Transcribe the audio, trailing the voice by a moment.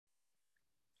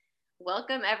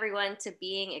Welcome, everyone, to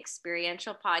Being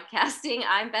Experiential Podcasting.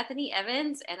 I'm Bethany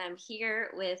Evans, and I'm here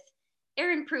with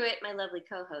Erin Pruitt, my lovely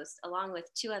co-host, along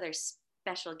with two other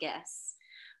special guests.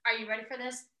 Are you ready for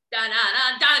this?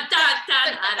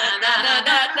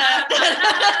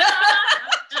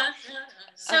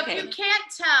 So if you can't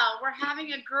tell, we're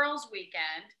having a girls'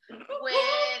 weekend with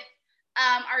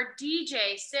our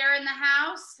DJ, Sarah in the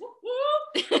house.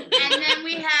 And then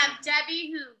we have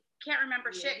Debbie, who can't remember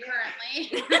shit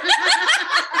currently.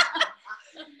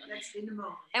 That's in the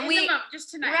moment. And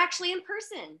just tonight. We're actually in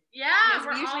person. Yeah.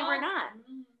 We're not.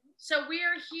 So we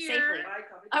are here. Safely.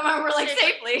 We're like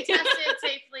safely. Tested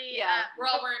safely. Yeah. We're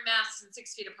all wearing masks and 6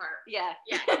 feet apart. Yeah.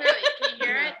 Yeah, clearly. Can you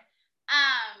hear it?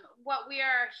 What we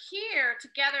are here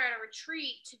together at a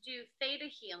retreat to do theta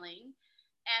healing.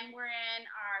 And we're in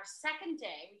our second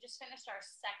day. We just finished our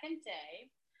second day.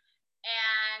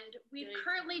 And we've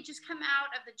currently just come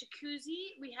out of the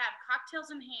jacuzzi. We have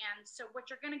cocktails in hand. So what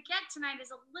you're going to get tonight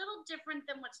is a little different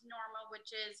than what's normal,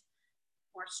 which is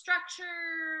more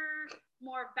structure,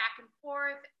 more back and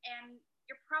forth, and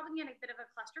you're probably getting a bit of a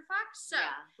clusterfuck. So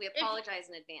yeah, we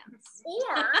apologize in advance.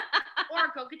 Or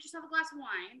go get yourself a glass of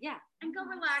wine. Yeah. And go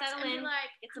relax. Settle and in, be like,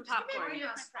 get some popcorn.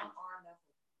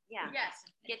 Yeah. Yes.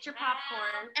 Get your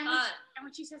popcorn. And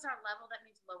when she says our level, that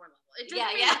means lower level. It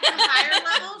doesn't mean higher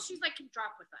level. She's like, can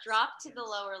drop with us. Drop to the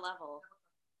lower level.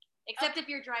 Except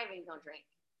if you're driving, don't drink.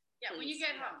 Yeah, when you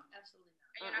get home. Absolutely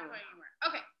not. And you're not going anywhere.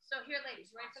 Okay, so here, ladies,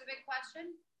 you ready for the big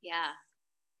question? Yeah.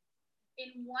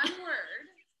 In one word.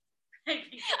 I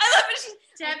love it.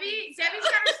 Debbie's got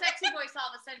her sexy voice all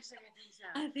of a sudden. She's like,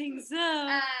 I think so.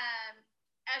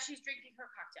 As she's drinking her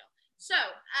cocktail. So,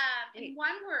 in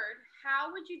one word,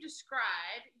 how would you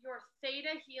describe your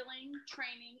theta healing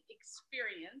training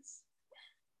experience?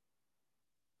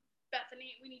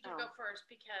 Bethany, we need you to go first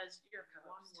because you're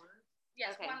co-host. One word?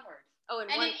 Yes, okay. one word. Oh, in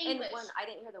English. one. I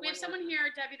didn't hear the one. We have someone here,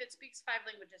 Debbie, that speaks 5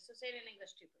 languages, so say it in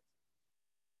English too, please.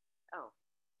 Oh,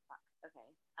 fuck. Okay.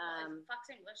 Fuck's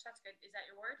English. That's good. Is that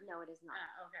your word? No, it is not.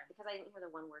 Okay. Because I didn't hear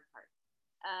the one word part.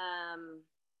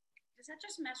 Does that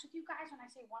just mess with you guys when I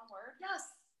say one word?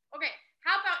 Yes. Okay.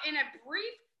 How about in a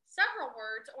brief, several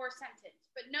words or sentence?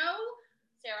 But no,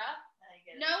 Sarah,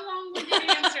 no long-winded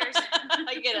answers.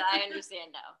 I get it. I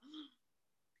understand now.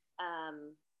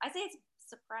 I say it's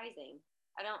surprising.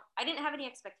 I didn't have any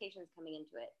expectations coming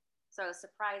into it. So I was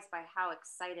surprised by how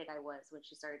excited I was when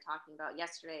she started talking about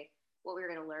yesterday what we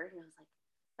were going to learn. And I was like,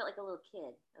 felt like a little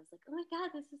kid. I was like, oh my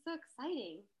God, this is so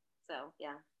exciting. So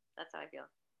yeah, that's how I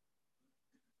feel.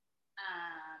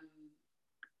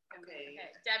 Okay.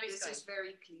 Debbie's this is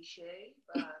very cliche,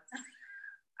 but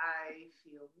I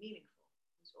feel meaningful.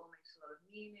 This all makes a lot of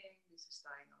meaning. This is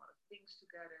tying a lot of things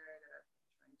together that I've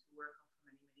been trying to work on for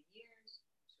many, many years.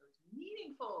 So it's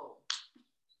meaningful.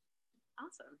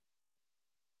 Awesome.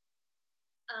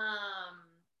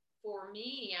 For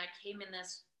me, I came in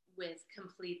this with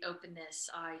complete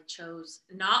openness. I chose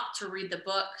not to read the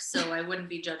book so I wouldn't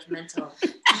be judgmental.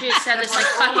 She has said this like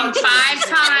fucking 5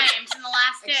 times in the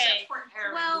last day. Except for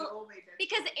Erin. Well,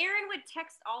 because Erin would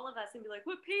text all of us and be like,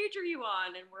 what page are you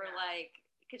on? And we're like,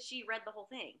 because she read the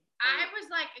whole thing. I was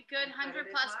like a good 100+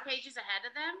 pages ahead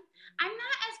of them. I'm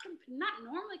not not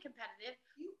normally competitive.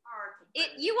 You are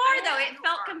competitive. You are, though. It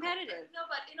felt competitive. No,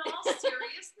 but in all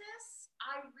seriousness,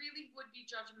 I really would be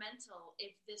judgmental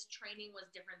if this training was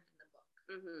different than the book.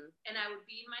 Mm-hmm. And I would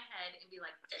be in my head and be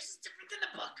like, this is different than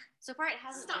the book. So far, it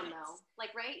hasn't been, though.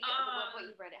 Like, right? What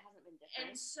you've read, it hasn't been different.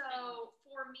 And so,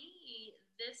 for me,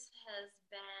 this has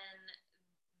been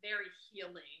very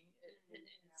healing.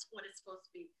 It's what it's supposed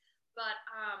to be. But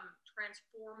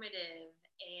transformative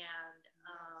and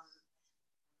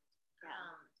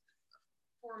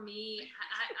for me,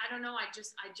 I don't know. I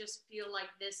just feel like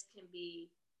this can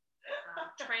be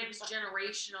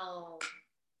transgenerational.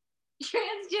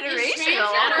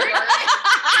 Transgenerational.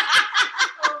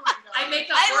 I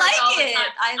make up I words like all the it.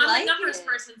 time. I'm a numbers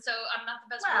person, so I'm not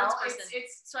the best words person.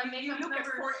 So I make up look at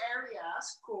 4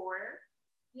 areas: core,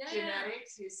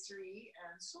 genetics, history,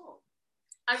 and soul.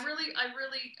 I really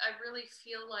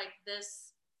feel like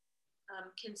this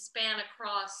can span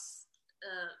across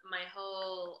my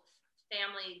whole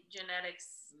family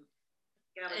genetics,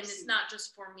 and it's not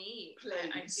just for me.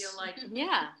 I feel like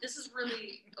this has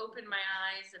really opened my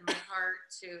eyes and my heart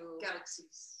to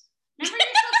galaxies. Remember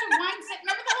you're supposed to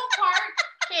remember the whole part?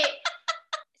 Okay.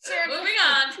 Sarah, moving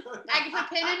on. I can put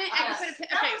a pin in it. I can put a pin.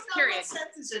 Okay, period. That was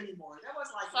not one sentence anymore. That was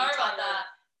like sorry about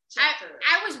that.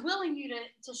 I was willing you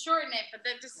to shorten it, but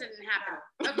that just didn't happen.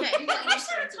 Okay. You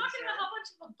started talking about how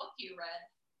much of a book you read.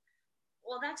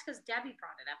 Well, that's because Debbie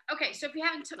brought it up. Okay, so if you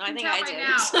haven't I think I did.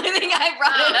 now, I think I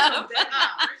brought it up.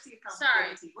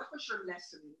 Sorry. What was was your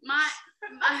lesson?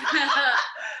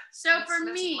 So for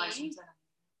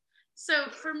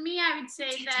me, I would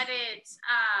say that it's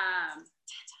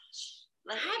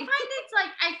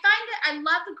I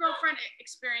love the girlfriend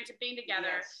experience of being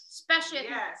together, especially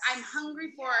I'm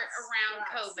hungry for it around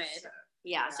COVID.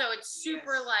 Yeah. So it's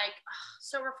super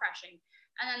so refreshing.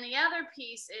 And then the other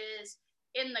piece is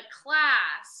in the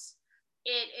class,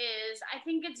 I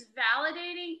think it's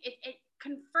validating. It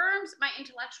confirms my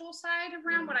intellectual side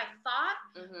around what I thought,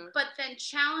 but then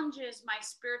challenges my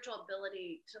spiritual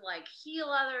ability to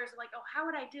heal others. Like, oh, how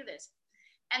would I do this?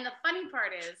 And the funny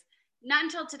part is, not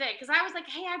until today, because I was like,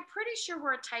 hey, I'm pretty sure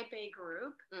we're a type A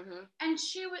group. And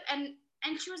she was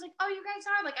like, oh, you guys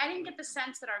are? Like, I didn't get the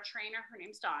sense that our trainer, her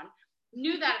name's Dawn,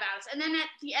 knew that about us. And then at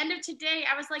the end of today,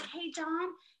 I was like, hey,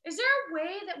 Dawn, is there a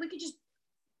way that we could just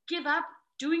give up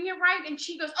doing it right? And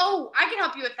she goes, oh, I can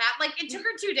help you with that. Like, it took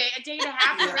her a day and a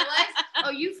half to realize,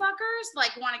 oh, you fuckers,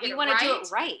 want to get it right. You want to do it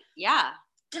right. Yeah.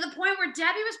 To the point where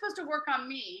Debbie was supposed to work on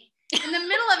me. In the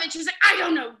middle of it, she's like, I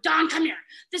don't know, Dawn, come here.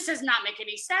 This does not make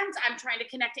any sense. I'm trying to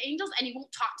connect to angels and he won't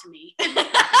talk to me. And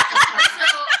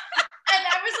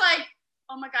I was like,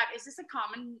 oh my God, is this so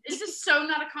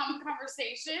not a common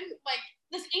conversation? Like,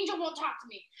 this angel won't talk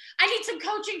to me. I need some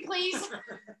coaching, please.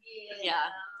 Yeah.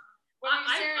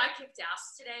 I kicked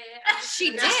ass today.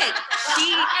 She did. And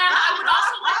I would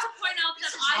also like to point out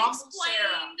that I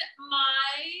explained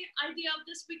my idea of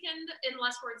this weekend in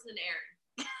less words than Erin.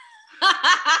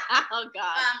 Oh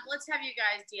God. Let's have you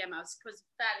guys DM us, because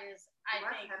that is, I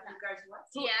think. Have you guys what?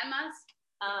 DM us.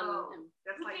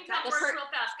 That's like that words real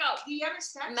fast. Go. DM us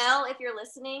text. Mel, if you're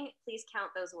listening, please count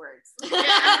those words.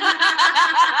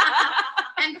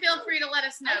 And feel free to let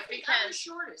us know, because I'm the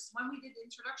shortest. When we did the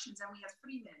introductions and we had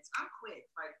 3 minutes, I'm quick.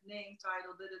 Like name,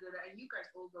 title, and you guys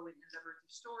all go in and never do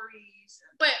stories.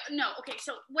 But no, okay.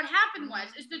 So what happened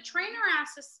is the trainer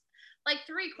asked us 3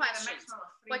 questions.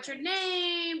 What's your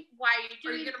name? Why are you doing it?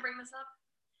 Are you going to bring this up?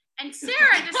 And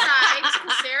Sarah decides,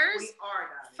 because Sarah's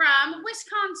from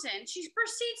Wisconsin, she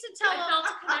proceeds to tell I felt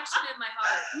a connection in my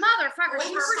heart. Motherfucker,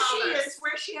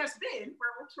 where she has been.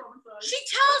 She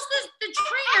tells the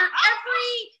trainer every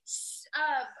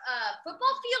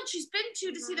football field she's been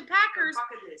to see the Packers.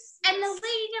 And the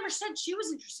lady never said she was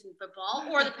interested in football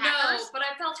or the Packers. No, but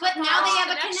I felt But now they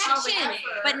have a connection.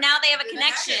 But now they have a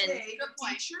connection. The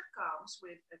teacher comes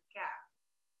with a cap.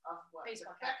 Of what?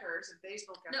 Baseball the Packers and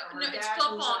baseball cap. No, it's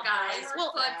football, guys.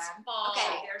 Football.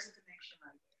 Okay, there's a connection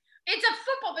right there. It's a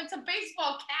football, but it's a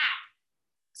baseball cap.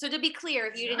 So to be clear,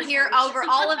 if you didn't hear over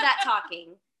all of that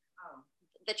talking,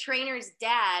 the trainer's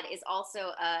dad is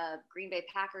also a Green Bay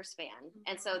Packers fan.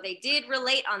 And so they did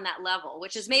relate on that level,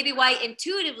 which is maybe why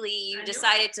intuitively you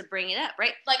decided to bring it up,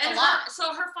 right? Like a lot.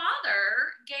 So her father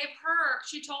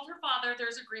she told her father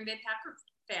there's a Green Bay Packers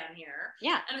fan here.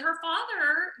 Yeah. And her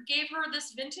father gave her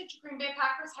this vintage Green Bay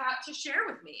Packers hat to share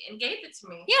with me and gave it to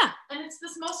me. Yeah. And it's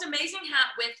this most amazing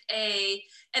hat with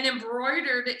an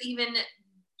embroidered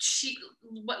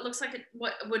what looks like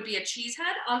what would be a cheese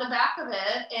head on the back of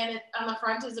it, and on the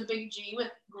front is a big G with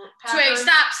Packers. Wait,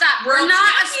 stop. We're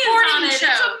not a sporting show.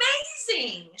 It's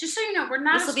amazing. Just so you know, we're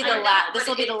not. This will be the last. This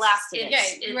will be the last of it.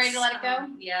 Okay, you ready to let it go?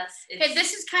 Yes. Okay,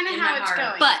 this is kind of how it's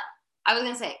going. But I was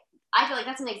gonna say, I feel like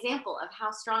that's an example of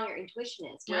how strong your intuition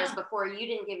is. Whereas before, you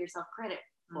didn't give yourself credit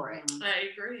for it. I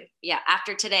agree. Yeah.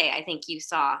 After today, I think you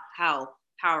saw how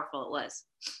powerful it was.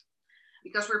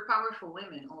 Because we're powerful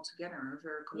women all together, we're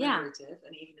very collaborative,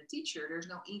 and even a teacher, there's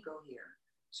no ego here.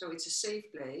 So it's a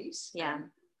safe place. Yeah.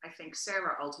 And I think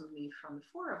Sarah, ultimately, from the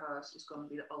 4 of us, is going to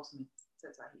be the ultimate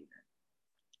Theta healer.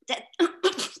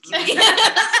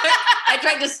 I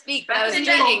tried to speak, but I was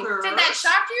choking. Did that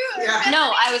shock you? Yeah.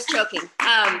 No, I was choking.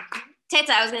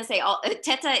 Teta, I was going to say,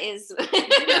 Teta is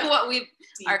what we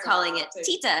are calling it.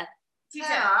 Tita. Theta,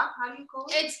 how do you call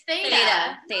it? It's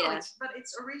Theta. Theta. No, but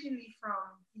it's originally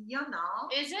from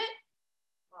Yana. Is it?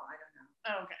 Well, I don't know.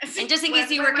 Oh, okay. And just in case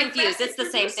you were confused, it's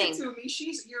the same thing. To me,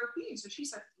 she's European, so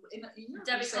she's like in Europe.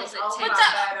 Debbie calls it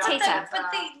Teta.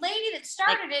 But the lady that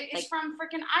started it is from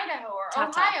freaking Idaho or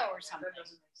Tata. Ohio or something. That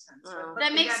doesn't make sense.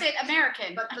 That makes it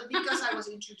American. But because I was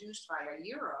introduced via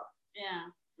Europe.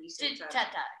 Yeah. We say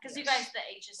Teta. Because you guys, the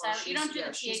H is silent. You don't do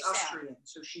the TH sound. She's Austrian,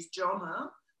 so she's German.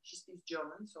 She speaks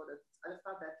German, so that's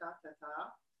alpha, beta,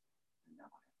 theta.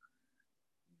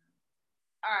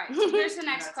 All right, so here's the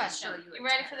next question. You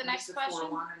ready for the next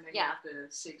question? Yeah.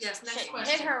 Yes, next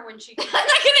question. Hit her when she can. I'm not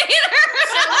gonna hit her.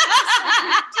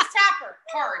 Just tap her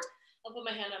hard. I'll put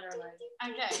my hand on her leg.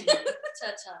 Okay.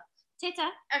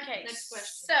 Teta. Okay. Next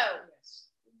question. So,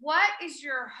 what is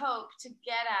your hope to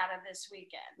get out of this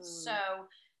weekend? So,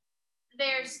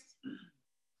 there's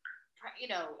you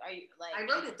know, are you like? I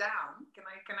wrote it down. Can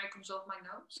I consult my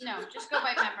notes? No, just go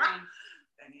by memory.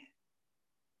 Dang it.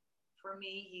 For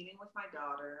me, healing with my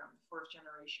daughter, I'm the fourth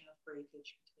generation of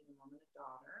breakage between a mom and a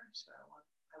daughter. So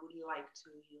I would like to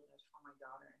heal that for my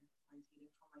daughter and find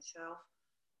healing for myself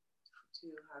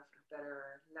to have a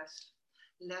better, less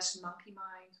monkey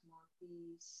mind, more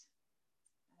peace.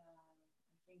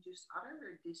 I think just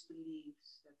other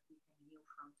disbeliefs that we can heal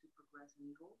from to progress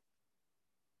in evil.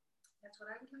 That's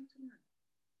what I would like to learn.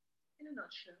 In a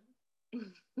nutshell.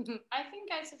 I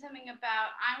think I said something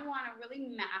about I want to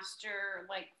really master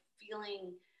like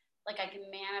feeling like I can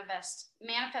manifest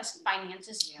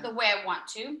finances the way I want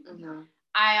to. Mm-hmm.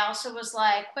 I also was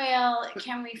like, well,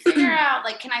 can we figure out,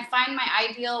 like, can I find my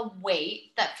ideal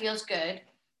weight that feels good?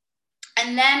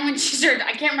 And then when she started,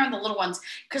 I can't remember the little ones,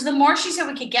 because the more she said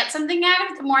we could get something out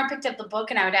of it, the more I picked up the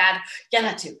book and I would add, yeah,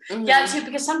 that too. Mm-hmm. Yeah, that too.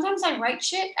 Because sometimes I write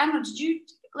shit. I don't know, did you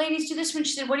ladies do this when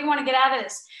she said, what do you want to get out of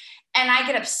this? And I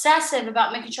get obsessive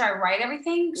about making sure I write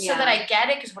everything so that I get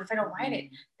it. Because what if I don't write it?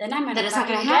 Then I'm Then it's not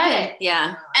going going to to happen. get it.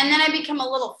 Yeah. And then I become a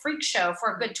little freak show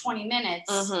for a good 20 minutes.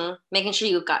 Mm-hmm. Making sure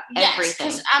you've got Yes, everything.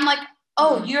 because I'm like,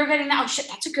 oh, you're getting that. Oh, shit,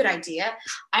 that's a good idea.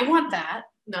 I want that.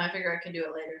 No, I figure I can do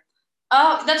it later.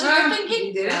 Oh, that's what you're thinking?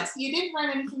 You didn't? You didn't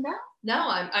write anything down? No,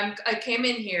 I came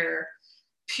in here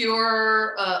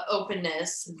pure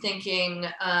openness, thinking,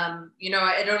 I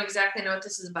don't exactly know what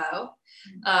this is about.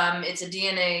 It's a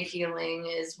DNA healing,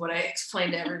 is what I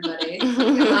explained to everybody.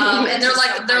 And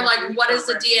they're like, what is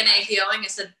the DNA healing? I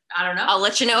said, I don't know. I'll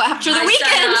let you know after the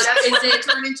weekend. Is it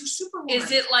turned into Superwoman?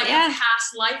 Is it like a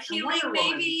past life healing? Wonder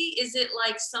Woman. Maybe is it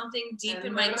like something deep And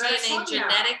in my remember that DNA, song,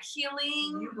 genetic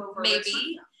healing? You go for Maybe.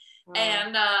 Alexandra.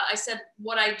 And I said,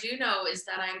 what I do know is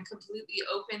that I'm completely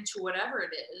open to whatever it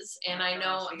is, and I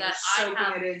know So that you're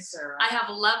soaking it in, Sarah. I have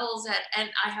levels and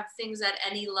I have things at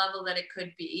any level that it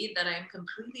could be that I'm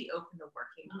completely open to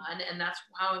working on, and that's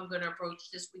how I'm going to approach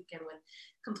this weekend, with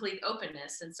complete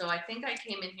openness. And so I think I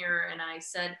came in here and I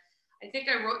said, I think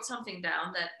I wrote something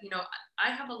down that,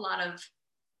 I have a lot of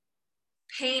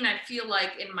pain, I feel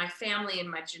like, in my family and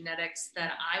my genetics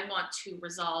that I want to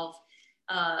resolve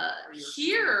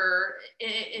here,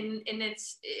 and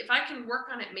it's, if I can work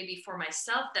on it maybe for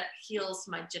myself, that heals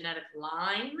my genetic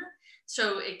line,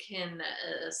 so it can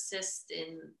assist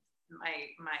in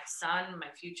my son, my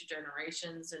future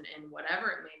generations, and whatever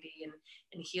it may be,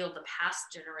 and heal the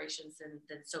past generations,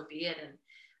 then so be it.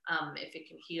 And if it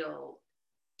can heal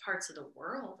parts of the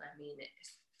world, I mean,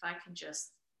 if I can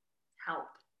just help,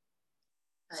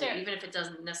 even if it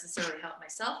doesn't necessarily help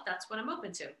myself, that's what I'm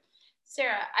open to.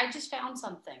 Sarah, I just found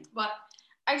something. What?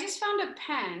 I just found a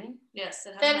pen. Yes,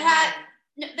 it has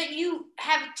that you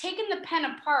have taken the pen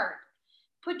apart,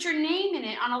 put your name in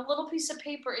it on a little piece of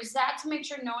paper. Is that to make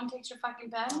sure no one takes your fucking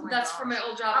pen? Oh That's from my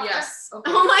old job. Okay. Yes.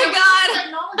 Okay. Oh my God.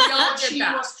 Technology We all did she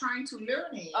that. was trying to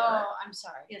learn here. Oh, I'm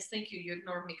sorry. Yes, thank you. You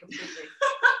ignored me completely.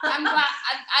 I'm glad.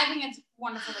 I think it's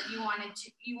wonderful that you want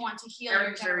to heal your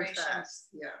Very generation. fast.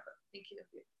 Yeah. Thank you.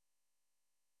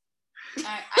 So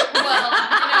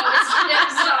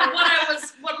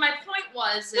what my point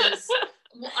was is,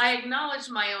 I acknowledge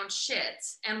my own shit,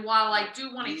 and while I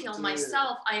do want to heal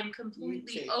myself, I am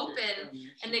completely open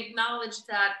and acknowledge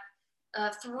that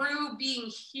through being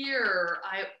here,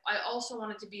 I also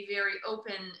wanted to be very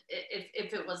open,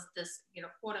 if it was this,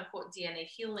 quote unquote DNA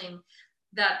healing,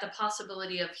 that the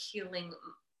possibility of healing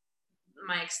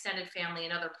my extended family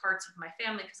and other parts of my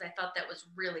family, because I thought that was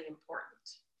really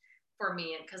important for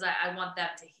me, and because I want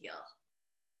that to heal.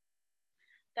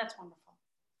 That's wonderful.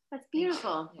 That's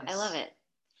beautiful. Yes. I love it.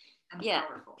 And Yeah.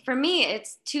 powerful. For me,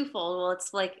 it's twofold. Well,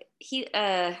 it's like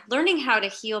learning how to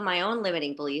heal my own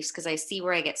limiting beliefs, because I see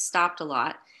where I get stopped a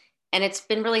lot. And it's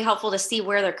been really helpful to see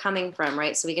where they're coming from,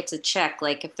 right? So we get to check,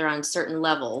 like, if they're on certain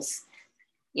levels,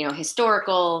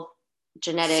 historical,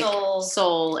 genetic,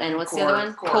 soul, and what's the other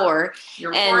one? Core.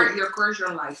 Your core is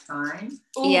your lifetime.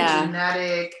 Ooh. Yeah.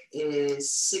 Genetic is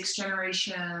 6th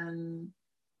generation.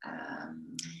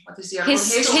 What is the other one?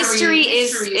 History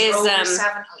is over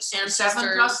seven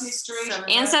plus history.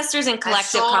 Ancestors and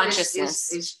collective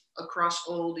consciousness is across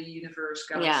all the universe,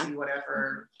 galaxy,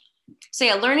 whatever. So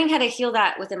learning how to heal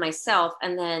that within myself,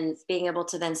 and then being able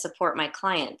to then support my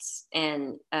clients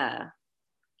and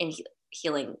in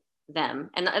healing them,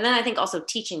 and then I think also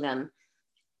teaching them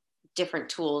different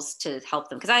tools to help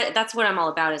them, because that's what I'm all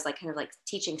about, is like kind of like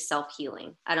teaching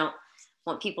self-healing. I don't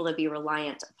want people to be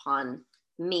reliant upon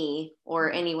me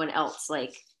or anyone else.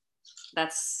 Like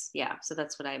so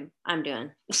that's what I'm doing.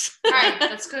 All right,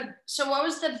 that's good. So what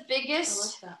was the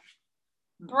biggest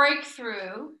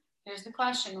breakthrough? Here's the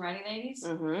question. Ready, ladies?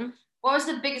 Mm-hmm. What was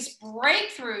the biggest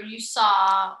breakthrough you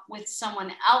saw with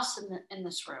someone else in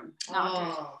this room?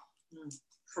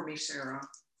 For me, Sarah.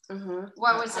 Mm-hmm.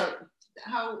 What was it?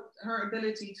 How her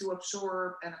ability to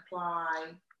absorb and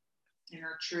apply in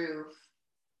her truth.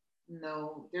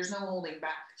 No, there's no holding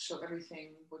back. So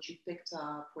everything, what you picked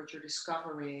up, what you're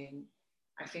discovering,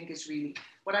 I think is really,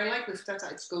 what I like with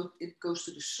Theta, it goes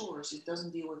to the source. It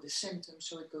doesn't deal with the symptoms,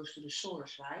 so it goes to the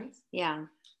source, right? Yeah. And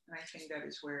I think that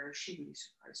is where she really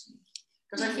surprised me.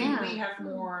 Because I think we have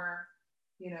more,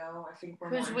 I think we're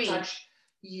more in touch.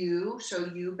 You,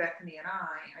 Bethany, and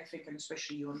I think, and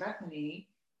especially you and Bethany,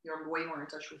 you're way more in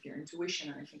touch with your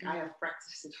intuition. And I think I have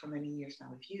practiced it for many years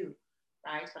now with you,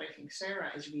 right? But I think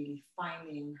Sarah is really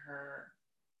finding her,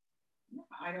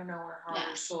 I don't know, her heart,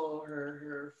 her soul,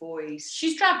 her voice.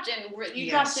 She's dropped in. You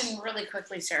dropped in really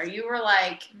quickly, Sarah. You were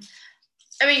like,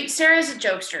 I mean, Sarah's a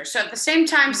jokester. So at the same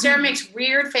time, Sarah makes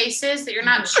weird faces that you're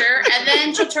not sure. And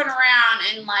then she'll turn around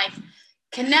and like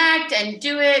connect and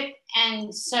do it.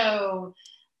 And so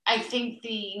I think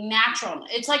the natural,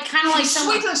 it's like kind of like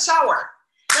sweet and sour.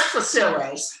 That's what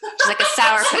Sarah is. She's like a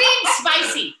sour. Sweet and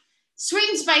spicy. Sweet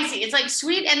and spicy. It's like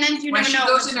sweet, and then you when never she know.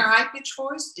 Goes in her high pitched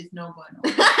voice. It's no bueno.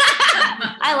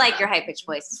 I like your high pitched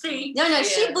voice. No,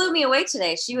 she blew me away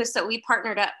today. We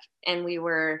partnered up, and we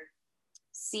were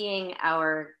seeing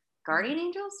our guardian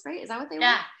angels, right? Is that what they were?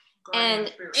 Yeah.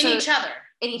 And in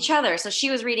each other. So she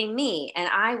was reading me, and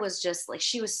I was just like,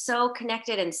 she was so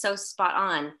connected and so spot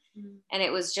on, and it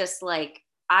was just like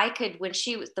I could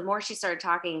the more she started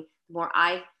talking, the more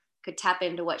I could tap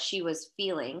into what she was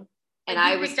feeling. And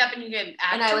I was up and you get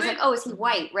and I was like, oh, is he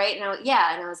white? Right.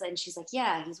 And she's like,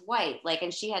 yeah, he's white. Like,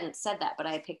 and she hadn't said that, but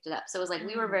I picked it up. So it was like,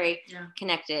 we were very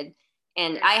connected,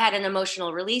 and I had an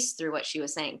emotional release through what she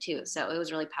was saying too. So it was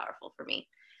really powerful for me.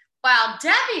 While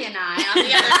Debbie and I, on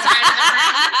the other side of the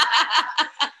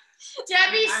room,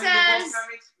 Debbie says,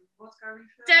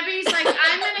 Debbie's like,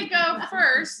 I'm going to go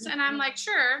first. And I'm like,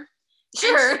 sure.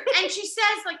 And she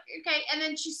says, like, okay. And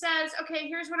then she says, okay,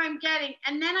 here's what I'm getting.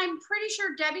 And then I'm pretty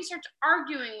sure Debbie starts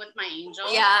arguing with my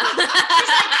angel. Yeah. She's like,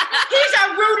 he's a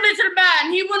rude little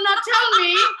man. He will not tell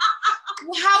me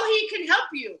how he can help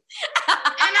you. And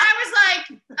I was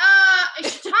like,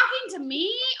 is she talking to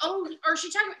me? Oh, or is she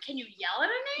talking, can you yell at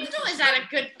an angel? Is that a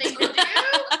good thing to do?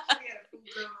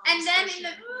 And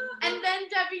then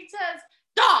Debbie says,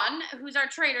 Dawn, who's our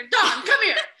trainer, Dawn, come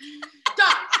here.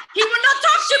 Dawn, he will not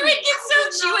talk to me.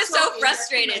 She was so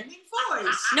frustrated.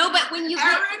 No, but when you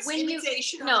Dutch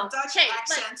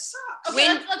accent sucks.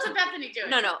 Okay, let's have Bethany do it.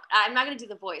 No, I'm not gonna do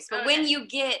the voice. But when you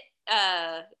get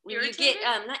not irritated,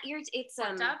 it's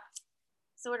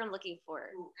so what I'm looking for.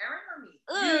 Erin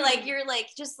or me? Like you're like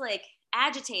just like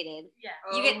agitated. Yeah.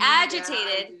 You get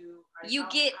agitated. You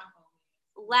get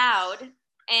loud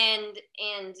and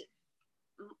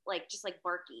like just like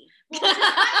barky. Well, it's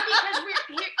funny because we're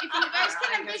here. If you guys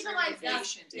can visualize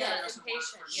this,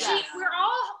 we're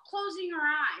all closing our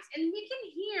eyes, and we can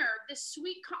hear this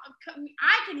sweet.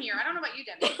 I can hear. I don't know about you,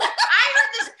 Debbie. I heard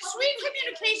this sweet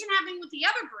communication happening with the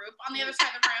other group on the other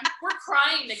side of the room. We're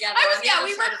crying together.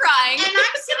 We were crying, and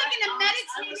I'm sitting in a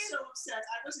meditative. I was so upset.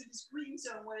 I was in this green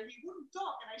zone where he wouldn't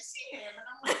talk, and I see him, and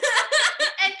I'm like,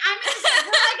 and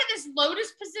we're like in this lotus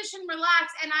position,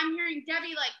 relaxed, and I'm hearing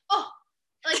Debbie like, oh.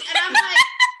 Like, and I'm like,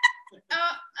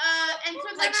 and so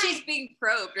like she's being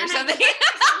probed or something.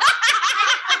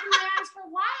 I opened my eyes for a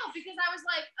while because I was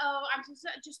like, oh, I'm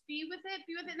just be with it.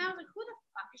 And I was like, who the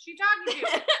fuck is she talking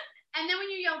to? And then when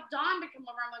you yelled Dawn to come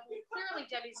over, I'm like, well, clearly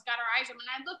Debbie's got her eyes open.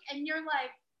 And I look, and you're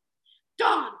like,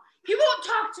 Dawn, he won't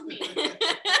talk to me. And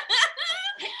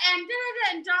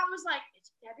Dawn was like, it's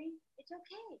Debbie. It's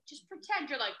okay. Just pretend.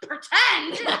 You're like,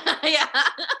 pretend? Yeah.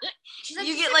 Like,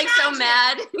 you get like imagine. So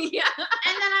mad. Yeah.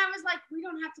 And then I was like, we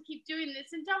don't have to keep doing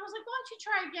this. And Dawn was like, why don't you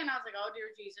try again? I was like, oh,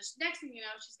 dear Jesus. Next thing you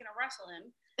know, she's going to wrestle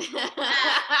him.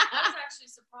 I was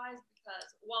actually surprised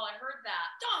because while I heard that,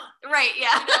 Dawn. Right,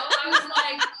 yeah. I was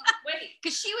like, wait.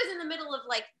 Because she was in the middle of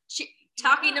like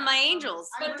talking to my angels.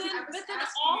 But then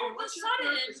all of a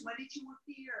sudden. When did you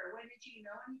appear? When did you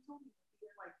know? And you told me.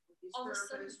 All of a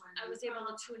sudden, I was able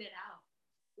to tune it out.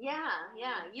 Yeah.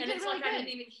 You did really like good. I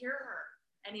didn't even hear her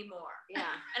anymore.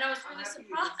 Yeah. And I was really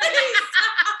surprised.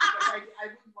 I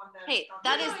wouldn't want that. Hey,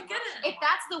 that is, if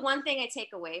that's the one thing I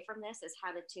take away from this is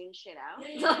how to tune shit out.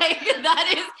 Yeah. Like, that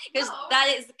is, because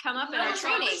that is come up in our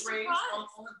training.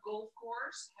 On a golf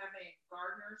course, having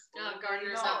gardeners.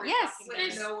 Gardeners. Yes.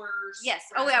 Yes.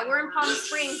 Oh, yeah, we're in Palm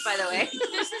Springs, by the way.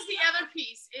 This is the other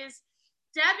piece is,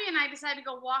 Debbie and I decided to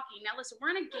go walking. Now, listen,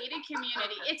 we're in a gated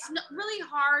community. It's really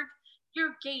hard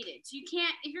you're gated. So you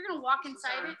can't, if you're going to walk This was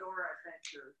inside our it. Dora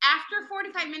adventure. After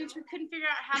 45 minutes, we couldn't figure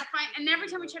out how to find, and every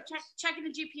time we kept checking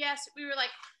the GPS, we were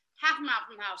like half a mile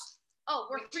from the house. Oh,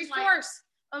 we're Which is 3/4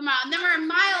 of a mile, and then we're a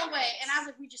mile away. And I was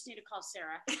like, we just need to call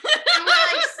Sarah. And we're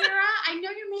like, Sarah, I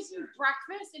know you're making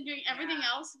breakfast and doing everything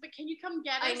else, but can you come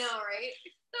get us? I know, right?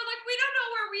 They're like, we don't know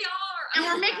where we are. And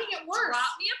we're making it worse.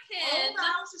 Drop me a pin. All the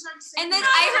houses are the same. And then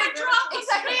house. I heard Drop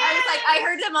exactly. I was like, I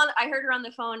heard her on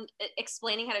the phone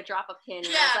explaining how to drop a pin.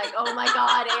 And I was like, oh my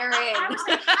God, Erin. I was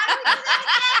like, how do we do that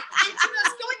again? And she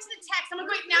goes, go into the text. I'm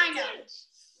like, wait, now I know.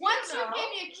 Once you gave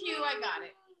me a cue, I got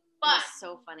it. But It was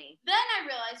so funny. then I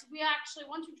realized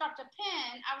once we dropped a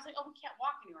pin, I was like, oh, we can't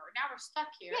walk anywhere. Now we're stuck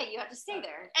here. Yeah, you have to stay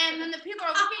there. And then the people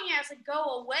are looking at us like,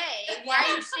 go away. Why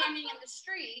are you standing in the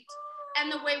street?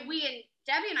 And the way we and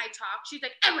Debbie and I talk, she's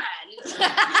like, Erin,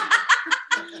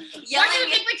 why do you Yelling.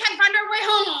 think we can't find our way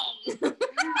home?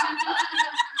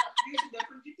 Using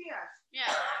different GPS. Yeah.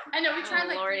 I know, we tried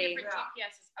like Lordy. 3 different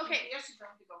GPSs. Okay, GPS is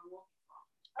something I'm walking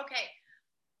from. okay.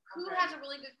 Who Okay. has a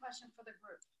really good question for the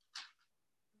group?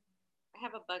 I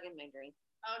have a bug in my drink.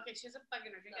 Oh, okay, she's a plug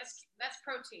in her drink. That's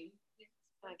protein.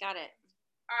 I got it.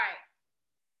 All right.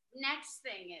 Next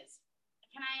thing is,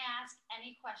 can I ask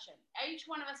any question? Each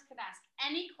one of us could ask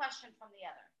any question from the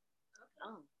other.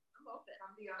 Oh. I'm open.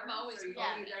 From the other. I'm always so you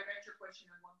yeah. only direct your question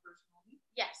on one person only.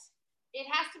 Yes. It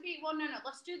has to be, well, no.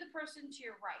 Let's do the person to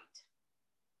your right.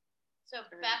 So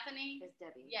Sure. Debbie. There's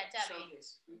Debbie. Yeah, So Debbie.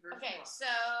 this. reverse Okay, block.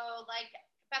 so like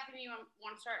Bethany, you want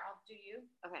to start? I'll do you.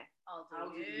 Okay. I'll do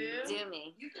I'll do you. you. Do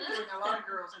me. You've been doing a lot of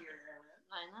girls here, Erin.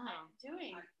 I know. I'm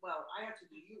doing. Well, I had to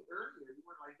do you earlier. You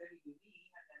were like, Debbie, do me.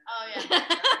 And then Oh yeah.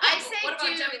 I say What about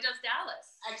do. Debbie does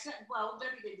Dallas? Except, well,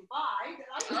 Debbie did Dubai.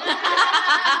 Then I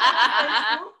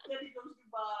Debbie goes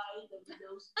Dubai. Debbie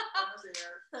goes Buenos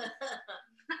Aires.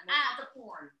 And then the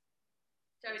porn.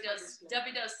 Debbie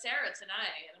does Sarah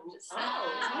tonight. And I'm just saying.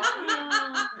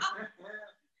 Oh.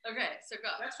 Okay, so go.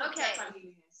 That's what Okay. Teta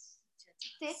healing is.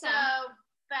 So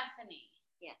Bethany,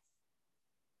 Yes.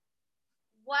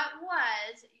 what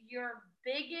was your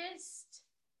biggest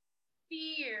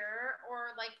fear or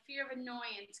like fear of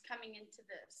annoyance coming into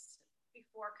this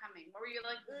before coming? What were you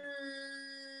like?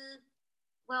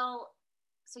 Well,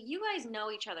 so you guys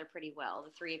know each other pretty well,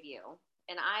 the three of you.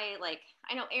 And I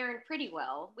know Erin pretty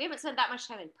well. We haven't spent that much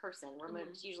time in person.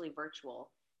 It's usually virtual.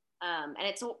 And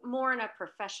it's more in a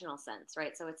professional sense,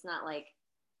 right? So it's not like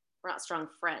we're not strong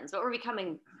friends, but we're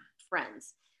becoming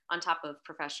friends on top of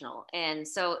professional. And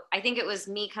so I think it was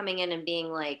me coming in and being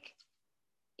like,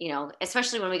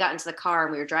 especially when we got into the car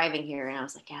and we were driving here, and I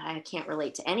was like, yeah, I can't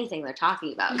relate to anything they're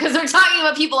talking about because they're talking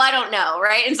about people I don't know,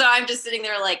 right? And so I'm just sitting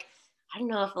there like, I don't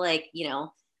know if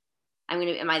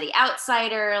am I the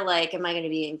outsider? Like, am I going to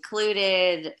be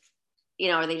included?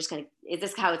 Are they just going to, is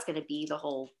this how it's going to be the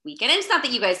whole weekend? And it's not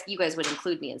that you guys would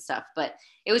include me and stuff, but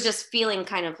it was just feeling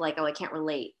kind of like, oh, I can't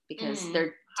relate because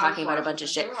they're talking about a bunch of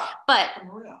shit. But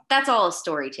that's all a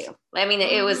story too. I mean,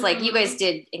 it was like, you guys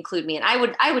did include me, and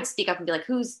I would speak up and be like,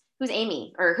 who's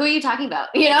Amy? Or who are you talking about?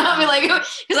 I mean, like,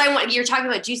 because you're talking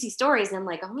about juicy stories, and I'm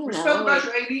like, oh, We're no. spoken about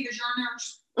your Amy, because your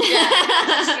name's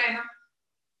disclaimer.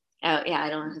 Oh yeah, I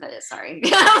don't know who that is. Sorry.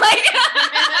 I'm like,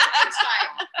 It's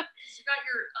fine. You got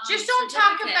your Just don't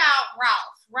talk certificate. about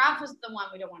Ralph. Ralph is the one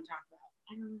we don't want to talk about.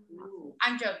 Ooh.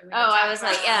 I'm joking. We oh, don't I talk was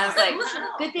about like, yeah, I was like,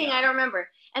 Wow. good thing I don't remember.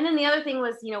 And then the other thing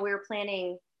was, we were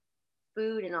planning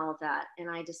food and all of that, and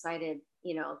I decided,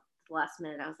 the last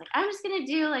minute, I was like, I'm just gonna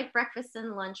do like breakfast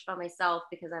and lunch by myself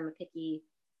because I'm a picky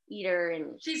eater,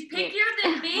 and She's pickier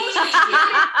than me.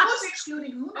 Who's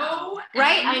excluding who? Oh,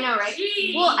 right, I know, right?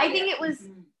 gee. Well, I think it was.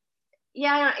 Mhm.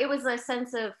 Yeah, I don't know, it was a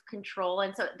sense of control,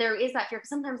 and so there is that fear. Because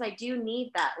sometimes I do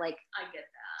need that, like, I get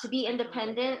that. to be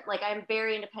independent. Like, I'm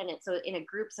very independent. So in a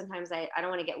group, sometimes I don't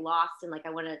want to get lost, and like I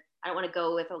don't want to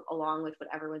go along with what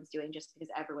everyone's doing just because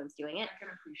everyone's doing it. I can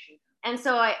appreciate that. And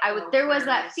so I would. Oh, There was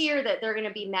that fairness. fear that they're going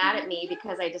to be mad at me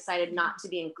because I decided not to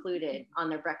be included on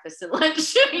their breakfast and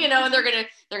lunch. And they're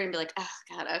gonna be like, oh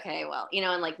God, okay, well,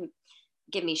 and like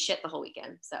give me shit the whole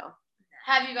weekend. So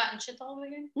Have you gotten shit the whole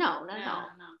weekend? no, not at all.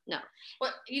 No.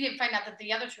 Well, you didn't find out that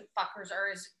the other two fuckers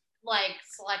are as like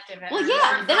selective. Well,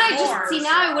 yeah. Then I more, just see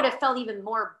now I so. would have felt even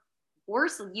more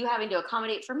worse with you having to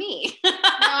accommodate for me. No,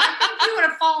 I think you would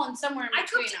have fallen somewhere in I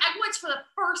between. cooked egg whites for the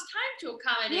first time to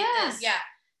accommodate Yes. this Yeah.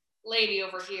 lady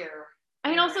over here. I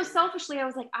mean, also selfishly, I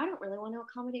was like, I don't really want to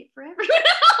accommodate for everyone.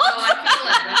 No,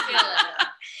 I feel it.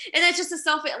 And it's just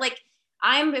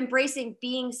I'm embracing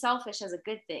being selfish as a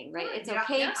good thing, right? It's Yeah,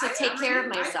 okay yeah, to I take care of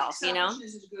agree. I think myself,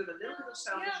 selfishness is good. A little bit of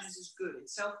selfishness is good.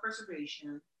 It's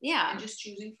self-preservation Yeah. and just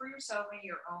choosing for yourself and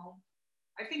your own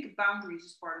I think boundaries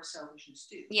is part of selfishness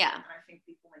too. Yeah. And I think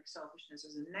people make selfishness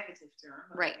as a negative term,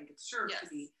 but Right. I think it serves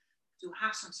to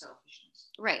have some selfishness.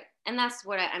 Right. And that's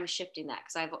what I'm shifting that,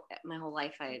 because my whole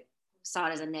life I saw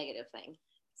it as a negative thing.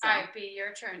 So. All right, B,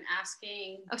 your turn.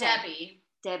 Asking Okay. Debbie.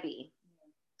 Debbie.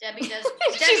 Debbie does.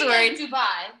 She's worried.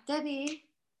 Dubai. Debbie.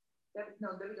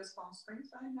 Debbie does Palm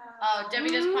Springs. I know. Oh, Debbie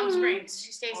does Palm Springs.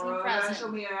 She stays in the present. Rancho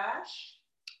Mirage.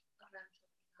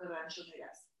 Rancho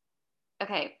Mirage.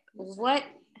 Okay.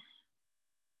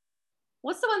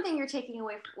 What's the one thing you're taking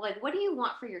away? Like, what do you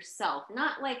want for yourself?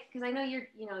 Not like, because I know you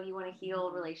want to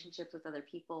heal relationships with other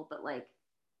people, but like,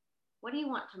 what do you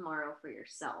want tomorrow for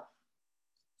yourself?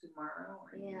 Tomorrow?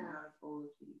 Yeah. Out of all of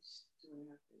these,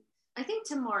 I think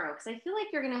tomorrow, because I feel like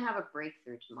you're going to have a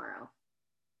breakthrough tomorrow.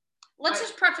 Let's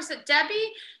just preface it.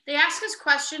 Debbie, they ask us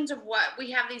questions of what we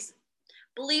have, these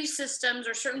belief systems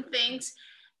or certain things.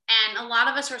 And a lot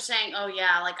of us are saying, oh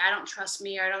yeah, like I don't trust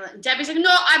me, or I don't. Debbie's like,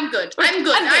 no, I'm good. I'm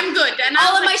good. And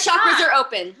all of my chakras are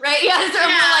open, right? Yeah, so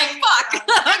we're like, fuck.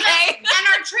 Okay. And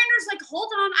our trainer's like, hold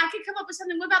on, I could come up with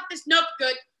something. What about this? Nope,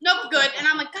 good. And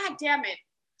I'm like, God damn it.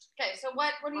 Okay, so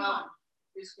what do you want?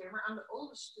 Disclaimer, I'm the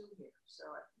oldest two here, so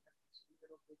I think that's a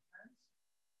little different.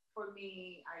 For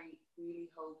me, I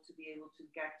really hope to be able to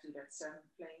get to that seventh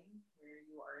plane where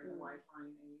you are in the white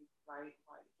line and you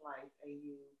light and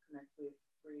you connect with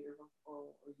creator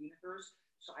or universe,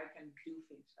 so I can do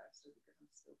things faster, because I'm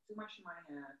still too much in my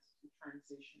head to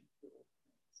transition to all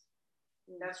things.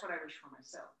 That's what I wish for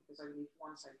myself, because I believe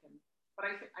once I can, but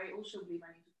I also believe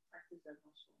I need to practice that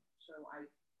muscle. So I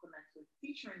connect with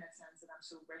teacher in that sense that I'm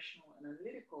so rational and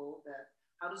analytical that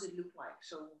how does it look like?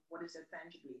 So what is that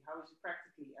tangibly? How is it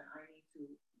practically? And I need to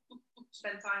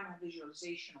spend time on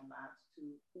visualization on that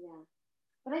too. Yeah.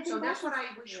 But I think so that's what I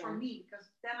wish for me,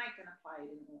 because then I can apply it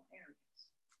in all areas.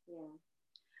 Yeah.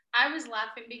 I was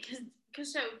laughing because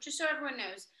so just so everyone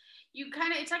knows,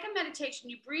 it's like a meditation.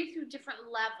 You breathe through different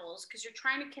levels because you're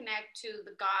trying to connect to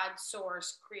the God,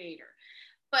 source, creator.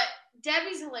 But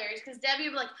Debbie's hilarious because Debbie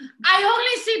will be like, I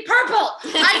only see purple.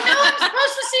 I know I'm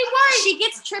supposed to see white. She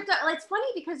gets tripped up. It's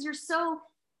funny because you're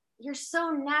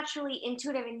so naturally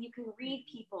intuitive and you can read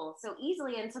people so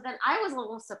easily. And so then I was a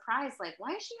little surprised, like,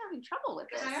 why is she having trouble with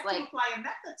this? I have to apply a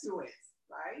method to it.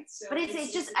 Right? So but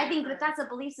it's just, I think that that's a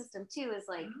belief system too, is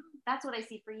like, that's what I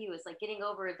see for you, is like getting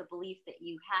over the belief that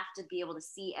you have to be able to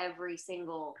see every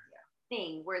single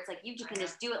thing, where it's like, you can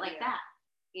just do it like that,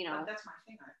 you know? But that's my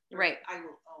thing. Right. I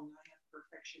will own, I have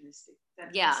perfectionistic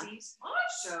Yeah. tendencies.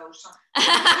 So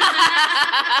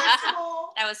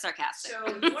that was sarcastic. So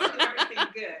you want to do everything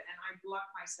good, and I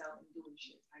block myself in doing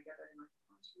shit. I get that in my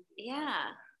conscience.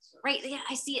 Yeah. So right. Yeah.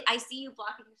 I see you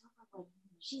blocking yourself. I'm like,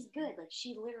 she's good. Like,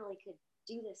 she literally could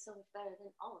do this so much better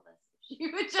than all of us. She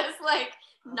would just like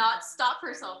not stop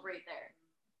herself right there.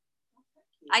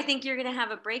 I think you're gonna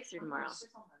have a breakthrough tomorrow.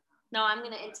 No, I'm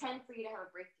gonna intend for you to have a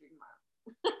breakthrough tomorrow.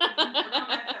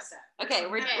 Okay,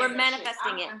 we're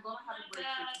manifesting it. I'm gonna have a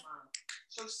breakthrough tomorrow.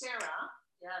 So Sarah,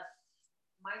 yes,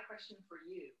 my question for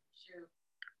you, sure.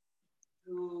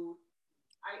 Who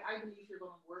I believe you're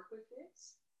gonna work with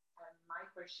this, and my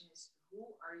question is, who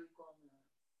are you gonna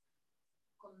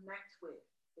connect with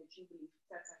that you believe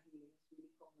Theta healing is really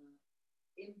going to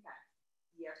impact?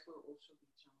 Yes, will also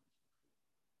be challenging.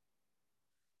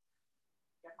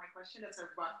 Get my question? That's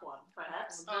a rough one,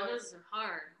 perhaps. That is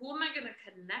hard. Who am I going to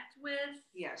connect with?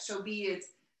 Yeah, so be it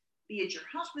your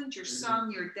husband, your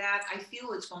son, your dad. I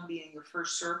feel it's going to be in your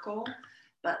first circle,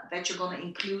 but that you're going to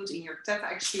include in your Theta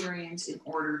experience in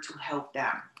order to help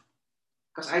them.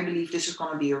 Because I believe this is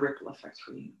going to be a ripple effect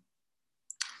for you.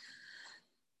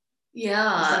 Yeah.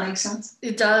 Does that make sense?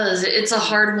 It does. It's a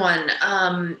hard one.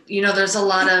 There's a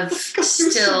lot of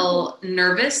still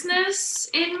nervousness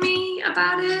in me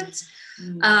about it.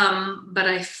 But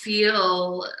I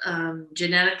feel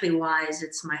genetically wise,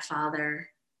 it's my father.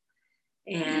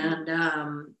 And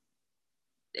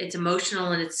it's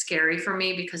emotional and it's scary for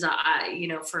me because I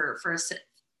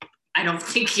don't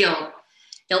think he'll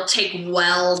take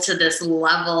well to this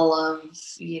level of,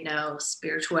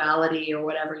 spirituality or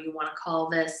whatever you want to call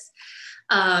this.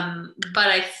 But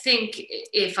I think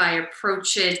if I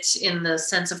approach it in the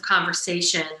sense of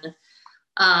conversation,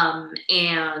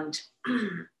 and,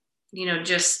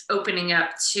 just opening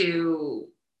up to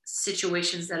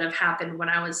situations that have happened when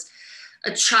I was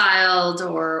a child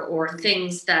or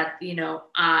things that,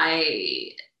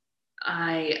 I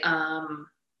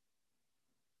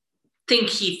think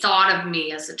he thought of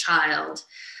me as a child,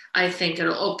 I think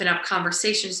it'll open up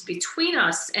conversations between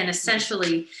us and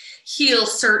essentially heal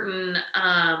certain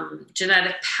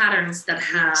genetic patterns that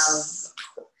have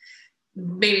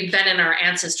maybe been in our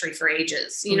ancestry for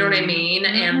ages. You know what I mean?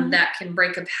 And that can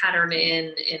break a pattern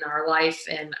in our life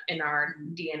and in our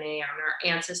DNA, and our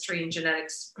ancestry and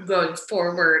genetics going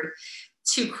forward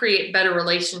to create better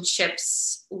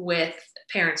relationships with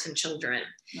parents and children.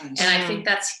 And I think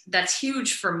that's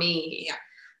huge for me.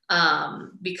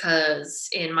 Because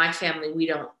in my family, we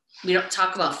don't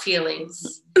talk about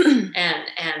feelings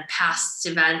and past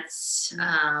events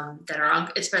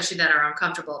especially that are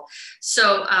uncomfortable.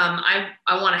 So I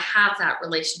want to have that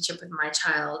relationship with my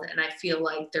child, and I feel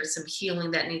like there's some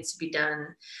healing that needs to be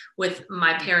done with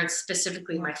my parents,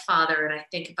 specifically my father. And I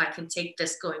think if I can take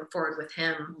this going forward with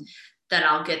him, that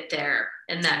I'll get there,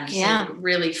 and that can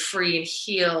really free and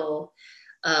heal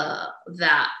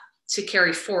that to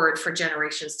carry forward for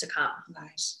generations to come.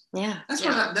 Nice. Yeah. That's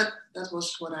what that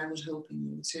was what I was hoping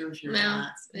you would say with your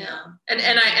dad. Yeah. And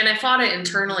I fought it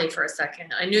internally for a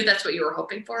second. I knew that's what you were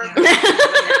hoping for. Yeah. And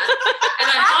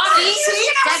I fought it.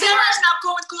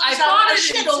 I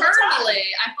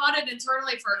fought it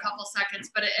internally for a couple seconds,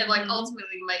 but it like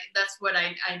ultimately that's what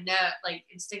I know, like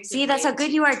instinctively. See, that's how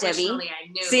good you are, Debbie. I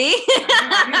knew. See?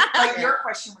 Like your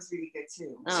question was really good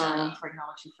too. So I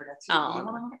acknowledge you for that too. Oh. Do you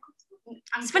want another question?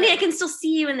 It's funny, I can still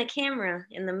see you in the camera,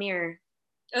 in the mirror.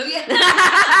 Oh yeah. So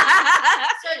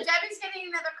Debbie's getting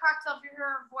another cocktail for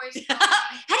her voice.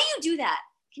 How do you do that?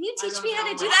 Can you teach me how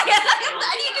to do that? How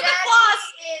How do you do the floss?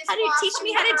 How do you teach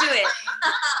me how to do it?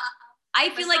 I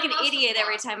feel like an idiot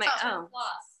every time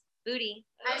booty.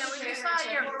 I know, we just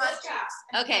saw your butt cheeks.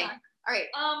 Okay. All right.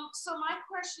 So my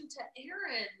question to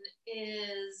Erin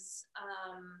is,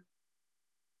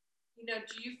 do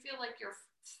you feel like you're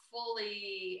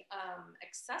fully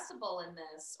accessible in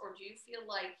this, or do you feel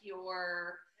like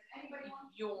your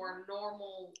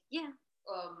normal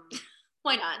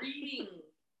Why not? reading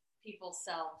people's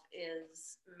self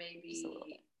is maybe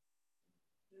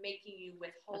making you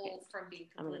withhold from being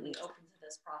completely open to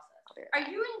this process? Are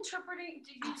you interpreting?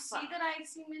 Did you see that I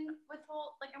seem I'm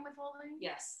withholding?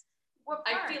 Yes. What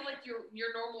part? I feel like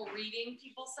your normal reading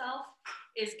people's self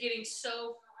is getting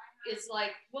is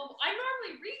like, well, I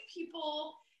normally read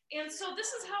people, and so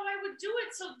this is how I would do it.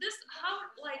 So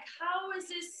how is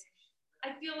this?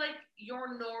 I feel like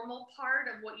your normal part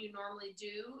of what you normally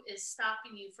do is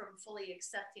stopping you from fully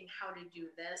accepting how to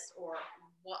do this, or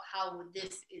how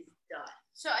this is done.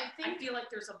 So I feel like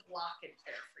there's a blockage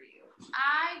there for you.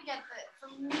 I get that. For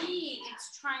me,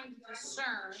 it's trying to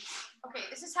discern. Okay,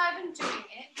 this is how I've been doing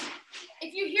it.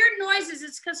 If you hear noises,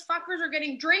 it's because fuckers are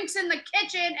getting drinks in the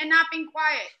kitchen and not being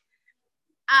quiet.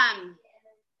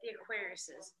 The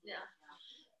Aquariuses. Yeah.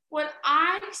 What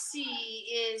I see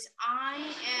is I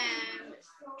am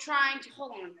trying to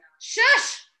hold on.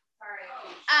 Shush. Sorry.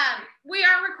 We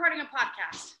are recording a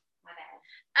podcast. My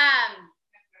bad.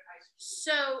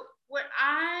 So what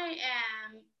I'm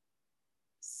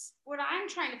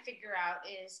trying to figure out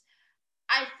is,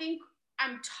 I think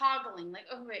I'm toggling, like,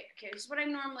 okay, this is what I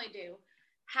normally do.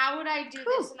 How would I do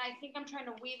this? And I think I'm trying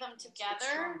to weave them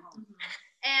together.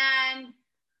 And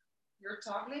You're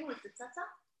toggling with the teta?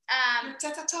 You're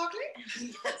teta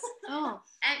toggling? Yes. Oh.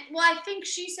 And well, I think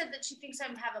she said that she thinks I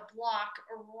have a block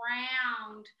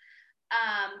around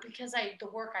because the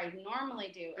work I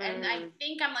normally do. And I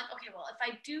think I'm like, okay, well, if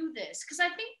I do this, because I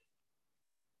think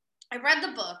I read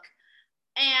the book,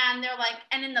 and they're like,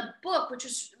 and in the book, which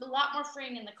was a lot more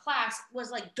freeing in the class,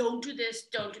 was like, don't do this,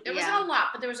 don't do. There wasn't a lot,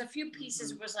 but there was a few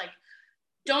pieces. It was like,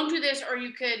 don't do this, or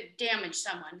you could damage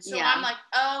someone. So I'm like,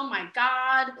 oh my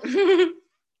God,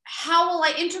 how will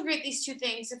I integrate these two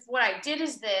things if what I did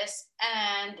is this,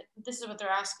 and this is what they're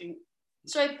asking?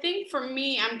 So I think for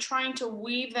me, I'm trying to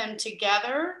weave them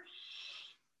together,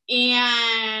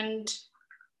 and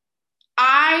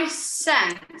I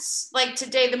sense, like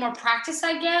today, the more practice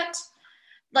I get,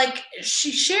 like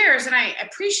she shares and I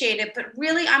appreciate it, but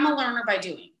really I'm a learner by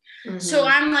doing. So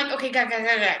I'm like, okay,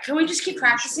 can we just keep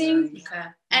practicing? Okay.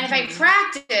 And if I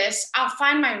practice, I'll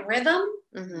find my rhythm,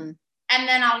 and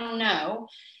then I'll know.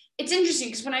 It's interesting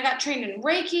because when I got trained in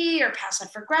Reiki or past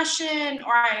life regression,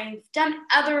 or I've done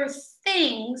other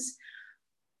things,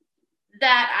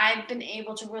 that I've been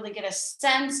able to really get a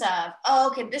sense of, oh,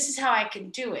 okay, this is how I can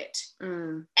do it.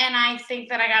 And I think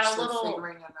that I got a little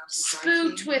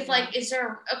spooked with like, is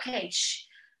there, okay,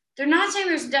 they're not saying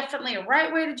there's definitely a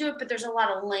right way to do it, but there's a lot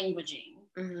of languaging.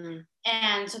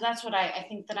 And so that's what I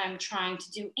think that I'm trying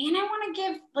to do. And I want to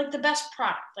give like the best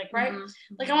product, like, right?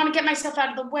 Like I want to get myself out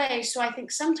of the way. So I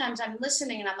think sometimes I'm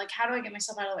listening and I'm like, how do I get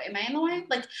myself out of the way? Am I in the way?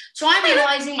 Like, so I'm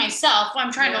analyzing myself while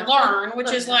I'm trying to learn,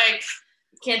 which is like,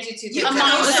 Can't do two You things. can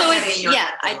also So have it's- it in your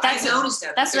yeah, head, though. that's- I noticed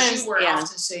that that's what because I'm- you were yeah.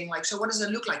 often saying like, so what does it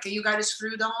look like? Can you get his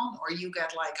fruit on, or you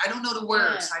get like, I don't know the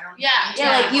words. I don't. Yeah,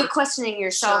 Yeah, like you Words. questioning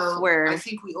yourself So where. I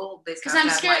think we all did Because have I'm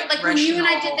that, scared, like when you and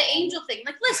I did the rational- angel thing.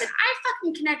 Like, listen, I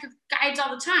fucking connect with guides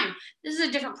all the time. This is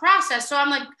a different process. So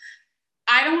I'm like,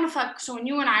 I don't want to fuck. So when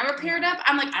you and I were paired up,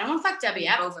 I'm like, I don't want to fuck Debbie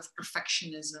up. both of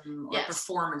perfectionism or Yes.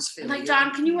 performance I'm failure. like,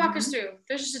 Don, can you walk us through?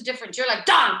 There's just a difference. You're like,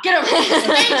 Don, get over here.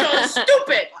 This angel is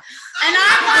stupid. And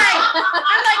I'm like,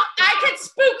 I could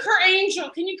spook her angel.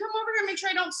 Can you come over here and make sure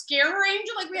I don't scare her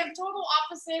angel? Like we have total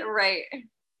opposite Right.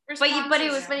 responses. But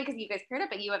it was funny because you guys paired up,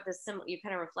 but you have this similar. You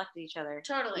kind of reflected each other.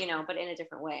 Totally. You know, but in a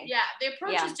different way. Yeah, the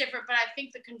approach Yeah. is different, but I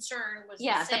think the concern was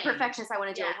Yeah, the same. the perfectionist. I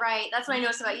want to do Yeah. it right. That's what I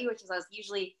noticed about you, which is I was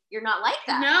usually you're not like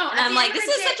that. No, and at I'm the like, end of this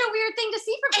the is day- such a weird thing to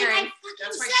see from And I Erin. fucking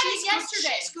That's why said she's it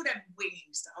yesterday. She's good at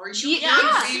winging stuff. Or She- you're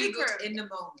yeah. really good Super. in the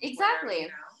moment. Exactly. Where, you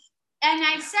know, And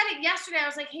I Yeah. said it yesterday. I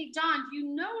was like, hey, Dawn, you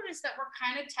notice that we're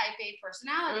kind of type A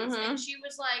personalities? Mhm. And she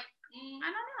was like, I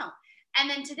don't know. And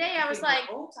then today I was think we're like,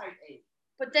 all type A.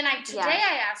 but then today Yeah.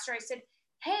 I asked her, I said,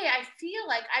 hey, I feel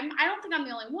like I don't think I'm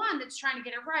the only one that's trying to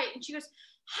get it right. And she goes,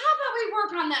 how about we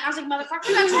work on that? And I was like,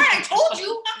 motherfucker, that's right. I told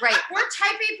you. Right. We're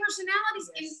type A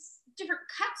personalities in Yes. different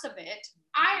cuts of it.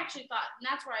 I actually thought, and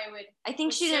that's where I would, I think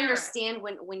with she didn't Sarah. understand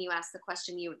when you asked the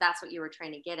question. That's what you were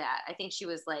trying to get at. I think she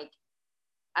was like,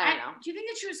 I don't know. do you think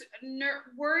that she was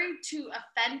worried to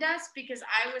offend us because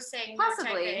I was saying we're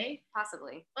type A?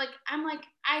 Possibly. Like, I'm like,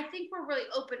 I think we're really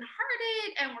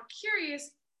open-hearted and we're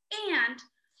curious and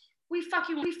we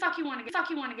fucking want to get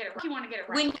it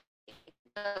right.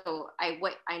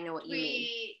 When I know what you mean.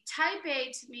 Type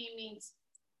A to me means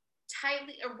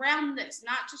tightly around this,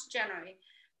 not just generally,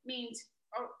 means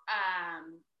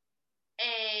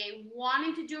a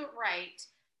wanting to do it right,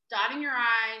 dotting your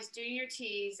I's, doing your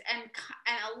T's, and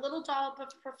a little dollop of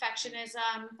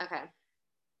perfectionism. Okay.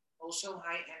 Also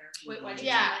high energy. Wait, why'd you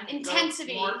Yeah, say that?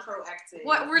 intensity. More proactive.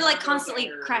 What we're more like constantly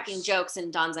go-getters. cracking jokes,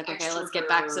 and Don's like, okay, let's get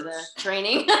back to the Extroverts.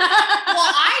 training. Well,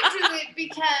 I do it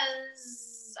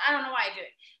because I don't know why I do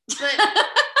it, but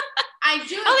I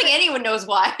do it. I don't think anyone knows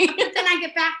why. But then I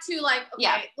get back to like, okay,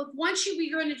 Yeah. look, once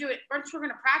we're going to do it, once we're going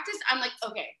to practice, I'm like,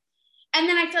 okay. And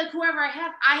then I feel like whoever I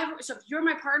have, so if you're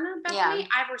my partner, Bethany, Yeah.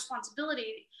 I have a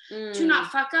responsibility to Mm.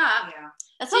 not fuck up. Yeah.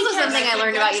 That's also Because something I think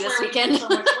learned about that's you this where we weekend. put so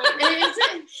much weight. Is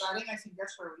it? So I think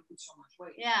that's where we put so much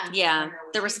weight. Yeah. Yeah, When you're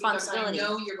with the me, responsibility. Because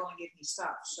I know you're going to give me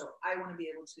stuff, so I want to be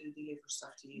able to deliver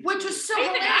stuff to you. Which was so I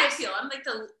think I hilarious. feel I'm like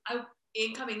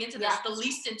in coming into this Yeah. the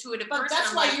least intuitive But person. that's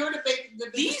I'm why like, you're the big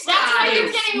these That's why guys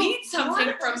you're getting- need something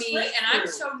you're the from best me, and I'm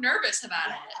breakthrough. so nervous about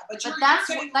it. But But that's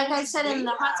getting like all I these said in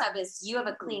the hot data tub is you have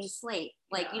a clean clues. slate.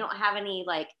 Like you Yeah. don't have any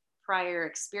like prior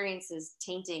experiences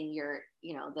tainting your,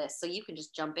 this. So you can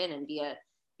just jump in and be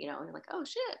you're like, oh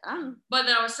shit, But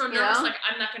then I was so You nervous, know? like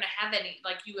I'm not gonna have any.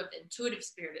 Like you have the intuitive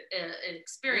experience,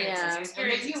 Yeah. And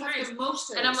then you have the most.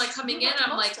 And I'm like coming in,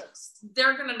 I'm like,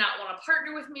 they're gonna not want to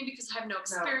partner with me because I have no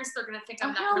experience. They're gonna think I'm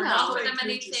Oh, not hell gonna no. offer them Include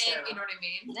you, anything. Sarah. You know what I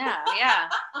mean? yeah.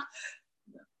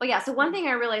 But yeah, so one thing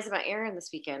I realized about Erin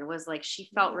this weekend was like she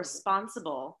felt Ooh.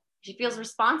 responsible. She feels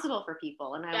responsible for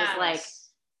people, and I was like,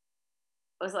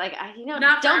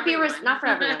 Not for don't be everyone. not for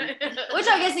everyone. Which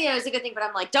I guess is a good thing, but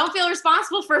I'm like, don't feel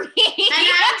responsible for me. And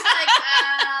I was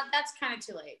like, that's kind of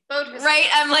too late. Boat has Right?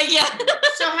 sailed. I'm like, yeah.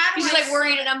 So how do She's I like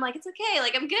worried, and I'm like, it's okay.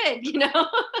 Like I'm good,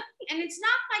 And it's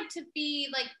not like to be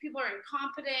like people are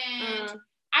incompetent.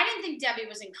 I didn't think Debbie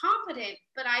was incompetent,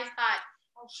 but I thought,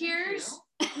 here's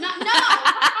not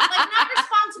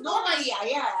responsible, like,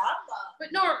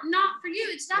 but no, not for you.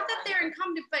 It's not that they're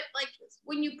incompetent, but like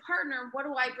when you partner, what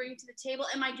do I bring to the table?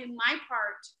 Am I doing my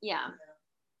part Yeah.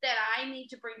 that I need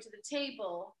to bring to the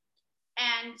table?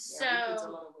 And so,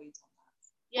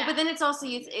 yeah. Well, but then it's also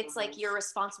it's like you're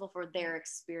responsible for their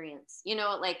experience.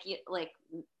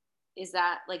 Is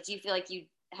that like? Do you feel like you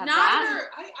have Not that?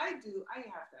 her- I do. I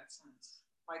have that sense.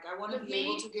 Like I want to With be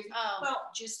able me? to give. Oh. Well,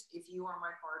 just if you are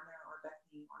my partner or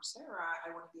Bethany or Sarah,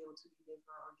 I want to be able to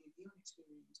deliver or give you an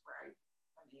experience where I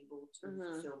am able to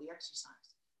fulfill the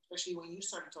exercise. Especially when you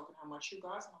started talking how much you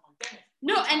got, and I'm like, damn it.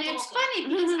 No, what are and you it's talking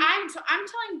funny because I'm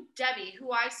telling Debbie,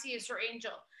 who I see as her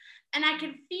angel, and I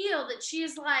can feel that she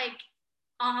is like,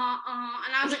 and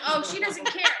I was like, oh, she doesn't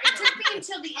care. It took me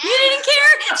until the end. You didn't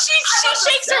care? She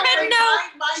shakes her head no.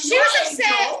 She was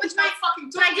upset with my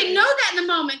fucking. But I didn't know that in the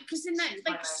moment because in that, Excuse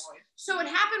my like, language. so what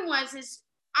happened is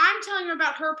I'm telling her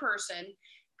about her person,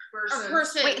 or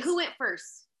person. Wait, who went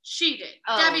first? She did.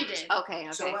 Oh, Debbie did. Okay.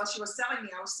 So while she was telling me,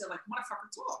 I was still like, motherfucker,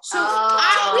 talk. So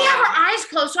Oh. we have our eyes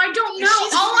closed, so I don't know.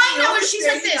 She's All I know really is she's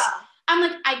like this. yeah. I'm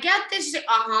like, I get this. She's like,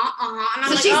 and I'm So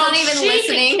like, she's oh, not even she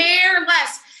listening? Could care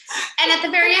less. And at the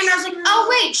very end, I was like, oh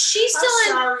wait, she's still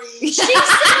Sorry. she's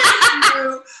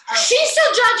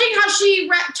still judging how she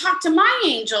talked to my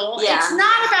angel. Yeah. It's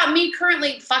not about me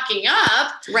currently fucking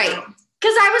up. Right.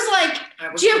 Because I was like,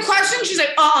 do you have questions? She's like,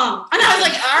 And I was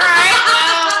like, all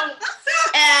right.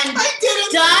 And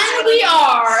done we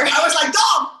are. I was like,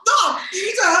 Dom, you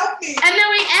need to help me. And then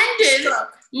we ended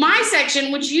my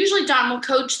section, which usually Dawn will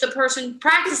coach the person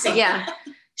practicing. Yeah.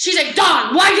 She's like,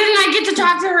 Dawn, why didn't I get to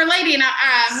talk to her lady and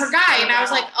her guy? And I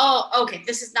was like, oh, okay,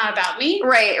 this is not about me.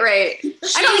 Right.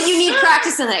 I don't think you need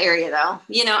practice in that area, though.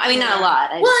 You know, I mean, not a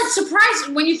lot. Well, it's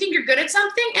surprising when you think you're good at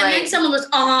something, and then someone goes,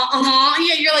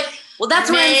 yeah, you're like, well,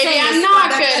 that's what I'm saying. I'm not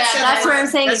good at it. That's what I'm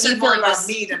saying. Is you feel like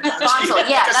me than yeah,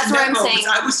 that's what I'm saying.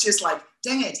 I was just like,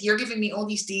 dang it, you're giving me all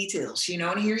these details, you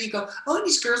know, and here you go,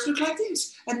 these girls look like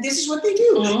this, and this is what they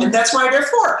do, and that's why they're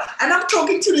for. And I'm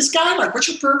talking to this guy like, what's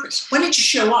your purpose? When did you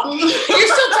show up? You're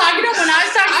still talking to him when I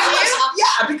was talking to you?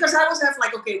 Yeah, because I was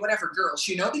like, okay, whatever, girls,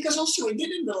 you know, because also I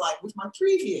didn't like with my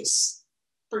previous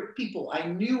people I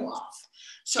knew of.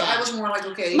 So I was more like,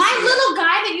 okay. My little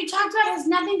guy that you talked about has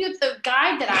nothing to do with the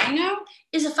guy that I know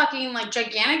is a fucking like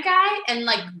gigantic guy and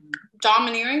like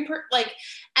domineering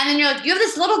and then you're like, you have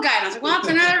this little guy. And I was like, well,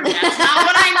 that's not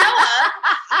what I know of.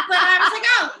 But I was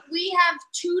like, we have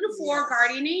 2 to 4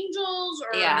 guardian angels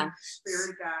or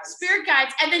spirit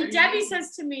guides. And then Debbie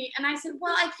says to me, and I said,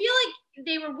 well, I feel like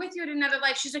they were with you in another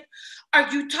life. She's like,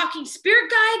 are you talking spirit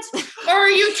guides or are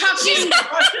you talking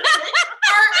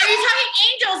are you talking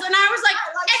angels? And I was like,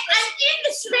 I'm in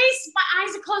the space, my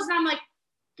eyes are closed, and I'm like,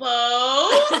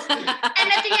 both? And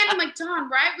at the end, I'm like, Dawn,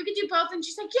 right? We could do both. And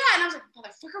she's like, yeah. And I was like,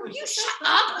 motherfucker, will you shut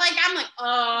up? Like, I'm like,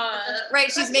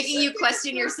 Right, she's making you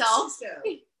question yourself.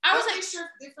 I was like, serve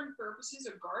different purposes.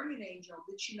 A guardian angel,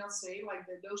 did she not say like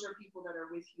that? Those are people that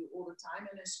are with you all the time,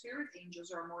 and the spirit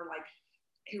angels are more like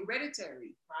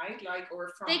hereditary, right? Like,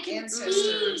 or from they can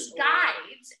ancestors, be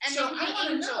guides, and so they I can want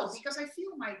be to know angels. because I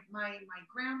feel my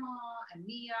grandma and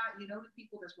Mia, you know, the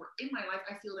people that were in my life,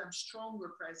 I feel them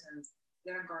stronger present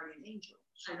than a guardian angel.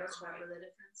 So that's why the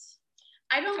difference.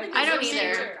 I don't think I don't there's a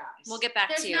either. major- We'll get back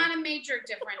There's to you. not a major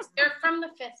difference. They're from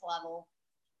the 5th level,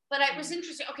 but it was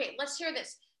interesting. Okay, let's hear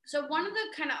this. So one of the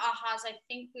kind of ahas I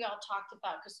think we all talked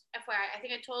about, because FYI, I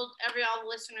think I told all the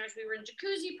listeners we were in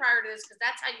jacuzzi prior to this, because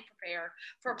that's how you prepare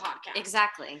for a podcast.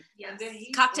 Exactly. Yes.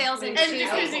 Cocktails and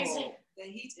jacuzzi. The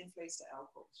heat inflates the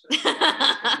alcohol. So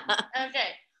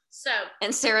Okay, so.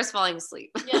 And Sarah's falling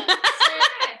asleep. Yeah.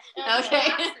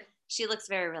 Okay. She looks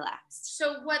very relaxed.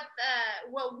 So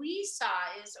what we saw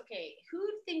is, okay, who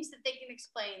thinks that they can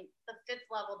explain the 5th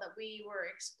level that we were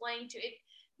explained to? It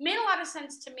made a lot of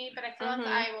sense to me, but I feel like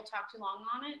I will talk too long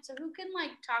on it. So who can like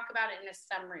talk about it in a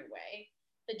summary way?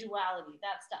 The duality,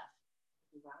 that stuff.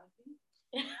 Duality?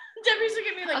 Debbie's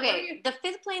looking at me like, okay, the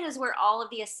 5th plane is where all of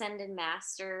the ascended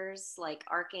masters, like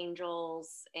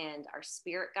archangels and our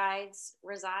spirit guides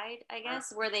reside, I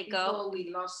guess, where they go.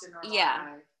 We lost in our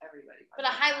life, everybody. But a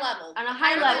high level. On a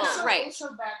high level, right. Also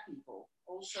bad people.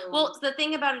 Also. Well, the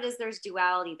thing about it is there's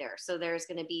duality there. So there's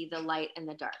going to be the light and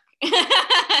the dark.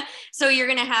 So you're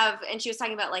going to have, and she was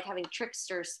talking about like having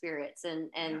trickster spirits and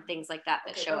things like that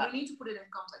show up. We need to put it in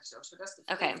context though. So that's the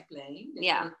 5th plane. The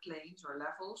 5th planes or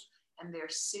levels. And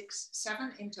there's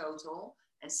 7 in total.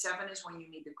 And 7 is when you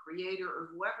meet the creator or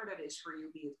whoever that is for you,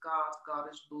 be it God,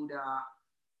 Goddess, Buddha,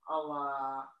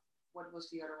 Allah. What was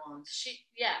the other one?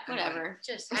 Whatever.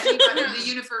 Just anybody, the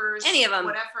universe, any of them,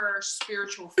 whatever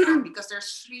spiritual form. Because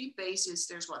there's 3 bases.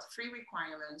 There's 3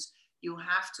 requirements. You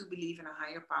have to believe in a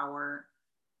higher power.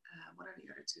 What are the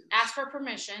other 2? Ask for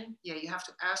permission. Yeah, you have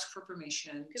to ask for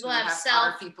permission. People to have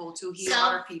other people to heal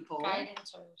other people.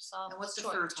 Guidance or self. And what's the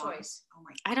third choice? Oh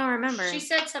my God. I don't remember. She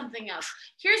said something else.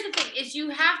 Here's the thing: is you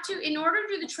have to, in order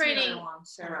to do the training.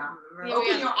 Sarah,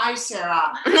 open your eyes,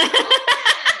 Sarah.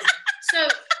 So.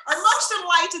 Our most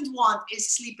enlightened one is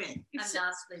sleeping. I'm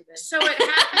not sleeping. So what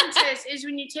happens is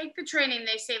when you take the training,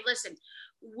 they say, listen,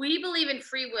 we believe in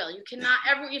free will. You cannot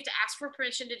ever, you have to ask for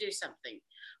permission to do something.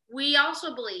 We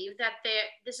also believe that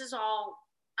this is all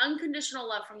unconditional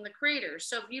love from the creator.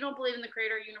 So if you don't believe in the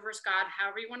creator, universe, God,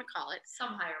 however you want to call it.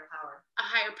 Some higher power. A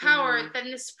higher power,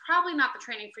 then this is probably not the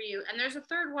training for you. And there's a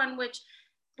third one, which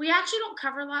we actually don't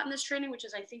cover a lot in this training, which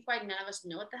is I think why none of us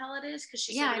know what the hell it is, because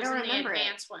she said it was in the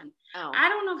advanced one. Oh. I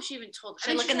don't know if she even told.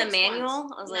 Should I look in the manual?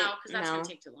 I was no, because that's no. gonna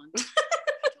take too long.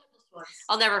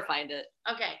 I'll never find it.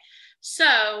 Okay,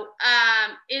 so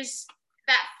is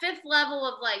that 5th level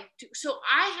of like? So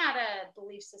I had a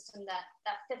belief system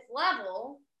that 5th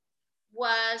level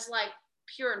was like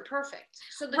pure and perfect.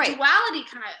 So the duality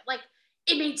kind of like.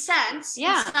 It made sense in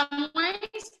some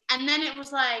ways, and then it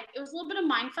was a little bit of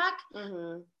mindfuck.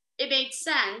 it made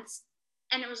sense,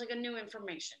 and it was like a new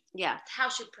information. Yeah. How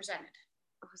she presented.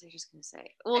 What was I just gonna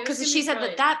say? Well, It was because gonna she be said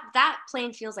brilliant. that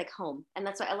plane feels like home, and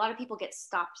that's why a lot of people get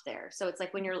stopped there. So it's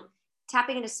like when you're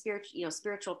tapping into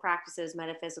spiritual practices,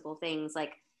 metaphysical things,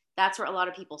 like that's where a lot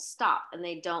of people stop, and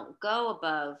they don't go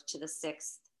above to the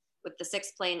sixth. With the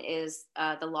sixth plane is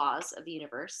the laws of the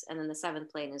universe, and then the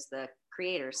seventh plane is the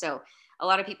creator. So a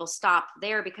lot of people stop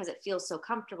there because it feels so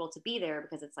comfortable to be there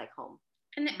because it's like home.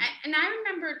 And I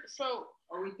remember, so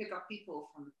Or we pick up people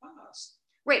from the past.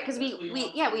 Right, because That's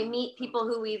we what we meet people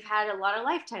who we've had a lot of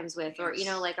lifetimes with, or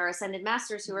Yes. like our ascended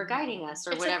masters who are guiding us,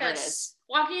 or it's whatever like it is.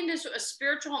 walking into a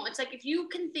spiritual home. It's like if you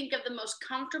can think of the most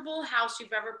comfortable house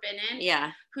you've ever been in,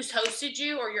 Yeah, who's hosted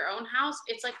you, or your own house,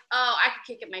 it's like, oh, I could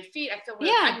kick at my feet. I feel like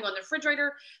Yeah. I can go in the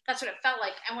refrigerator. That's what it felt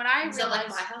like. And when I Is that like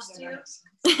realized, my house to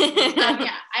you?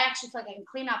 yeah, I actually feel like I can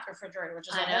clean out the refrigerator, which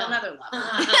is a I whole know. nother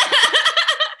level.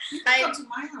 You can come to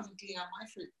my house and clean out my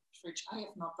fridge. I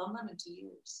have not done that in 2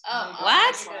 years. Oh,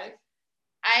 What? okay.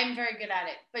 I'm very good at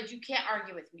it, but you can't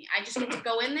argue with me. I just get to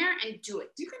go in there and do it.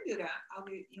 You can do that. I'll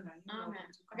be, you're Okay. welcome to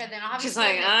come. Okay, then I'll have She's to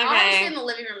stay like, I'll have to okay. stay in the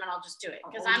living room and I'll just do it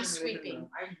because I'm always in the living sweeping. room.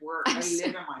 I work. I live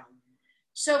in my room.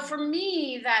 So for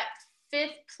me, that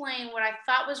fifth plane, what I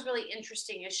thought was really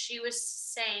interesting is she was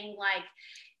saying like,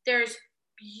 there's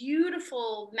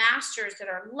beautiful masters that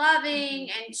are loving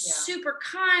and super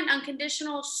kind,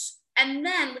 unconditional. And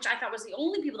then, which I thought was the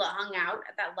only people that hung out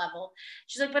at that level,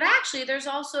 she's like, but actually there's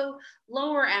also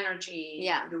lower energy.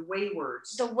 yeah, The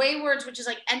waywards. The waywards, which is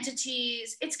like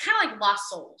entities. It's kind of like lost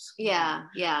souls. yeah.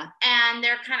 And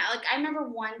they're kind of like, I remember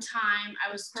one time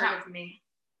I was Part of me.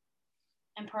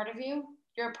 and part of you?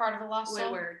 You're a part of a lost soul?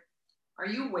 Wayward. Are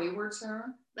you wayward,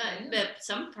 Sarah? But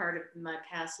some part of my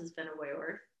past has been a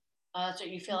wayward. Oh, that's what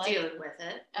you feel like? Dealing with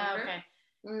it. Oh, remember? okay.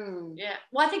 Mm. Yeah.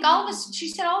 Well, I think all of us, she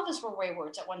said all of us were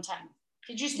waywards at one time.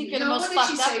 Did you think you're the most what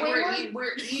did fucked she up say? wayward?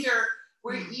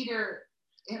 We're either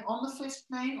on the fifth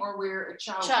plane or we're a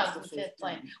child Child of the fifth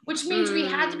plane. Which means we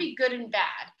had to be good and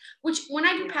bad. Which when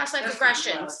I do past life That's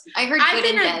regressions, I heard I've good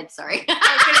in been a- bed. Sorry. I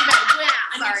was good and bad.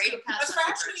 Yeah. Sorry. But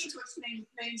perhaps we need to explain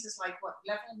the planes is like what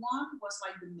level 1 was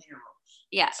like the minerals.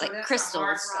 Yeah, So like that's crystals. the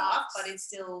hard rock, but it's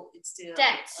still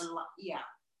Dense. a lot. Yeah.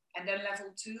 And then level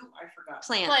 2, I forgot.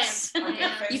 Plants. Okay,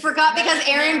 Yeah. thank You forgot because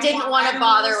Aaron didn't want to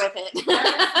bother with it.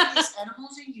 Level 3 is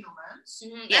animals and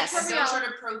humans. Yes. That's And where we those are. are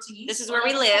the proteins. This is So where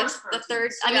we of live. course The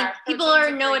third. proteins. I mean, Yeah, people proteins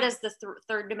are know it great. as the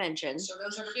third dimension. So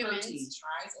those are the Humans. proteins,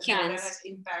 right? And Humans. that has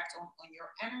impact on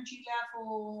your energy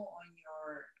level, on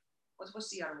your what's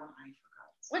the other one? I forgot.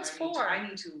 What's I need to- 4? I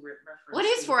need to reference. What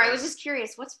is to 4? I that. was just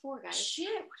curious. What's 4, guys? Shit.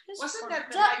 What is Wasn't 4?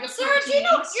 that the, like the Sarah, do you know?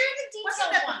 proteins? You're the Wasn't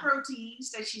detailed that the one.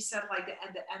 proteins that she said like the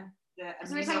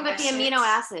So we're talking about the amino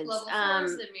acids. Level 4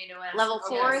 is the amino acid. level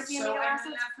 4 is Okay, the so amino and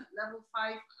acids. level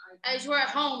 5. Is where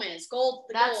home is. Gold.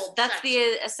 The gold. That's section.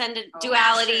 the ascendant Oh,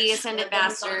 duality, masters. ascendant That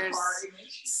was on masters, our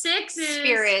image. 6 is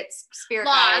spirits, spirit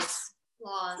Laws. guides,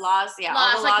 Laws. laws. Yeah,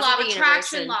 laws, all the like laws law of of the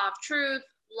attraction, universe. law of truth,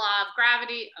 law of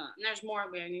gravity. And there's more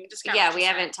we haven't even discovered. Yeah, we she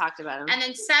said. haven't talked about them. And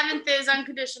then 7th is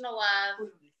unconditional love.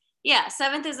 Yeah,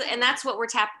 7th is, and that's what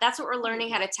that's what we're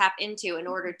learning how to tap into in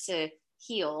order to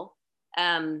heal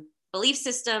belief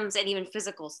systems and even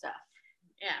physical stuff.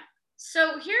 Yeah.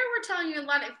 So here we're telling you a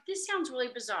lot of, this sounds really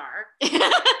bizarre. Doesn't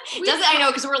I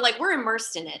know because we're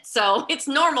immersed in it, so it's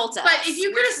normal to But us. if you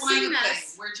We're could have flying seen a plane.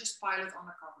 this. We're just pilot on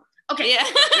the cover. Okay. Yeah.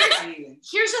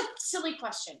 Here's a silly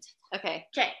question. Okay.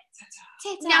 Okay.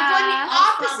 Ta-ta. Now going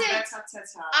the opposite.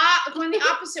 Ta-ta-ta. Going the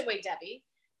opposite way, Debbie.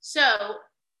 So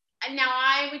and now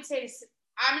I would say,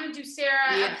 I'm going to do Sarah.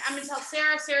 Yes. I'm going to tell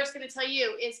Sarah. Sarah's going to tell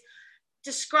you is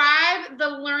describe the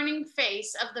learning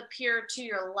face of the peer to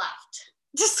your left.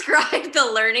 Describe the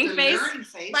learning The phase. learning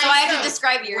phase. Like, So I have to so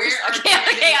describe yours. Where are Okay,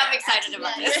 you okay, I'm at? excited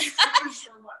about Yeah. this.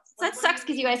 So that sucks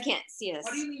because you guys can't see us.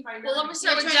 What do you mean by Well, let me learning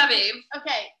start with phase? Debbie.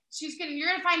 Okay. You're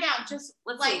going to find out just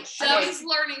Let's like, see. Debbie's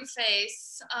learning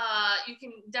face. You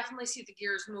can definitely see the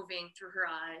gears moving through her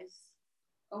eyes.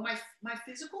 Oh, my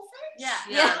physical face? yeah.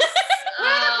 Yeah.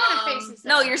 What other kind of face is that?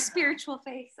 No, your spiritual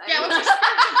face. I Yeah, don't what's know. your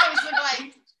spiritual face look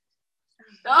like?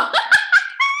 Oh.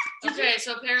 Okay,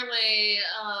 so apparently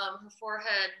her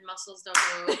forehead muscles don't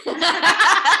move.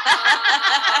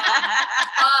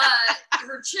 But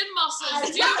her chin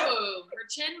muscles do move. Her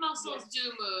chin muscles do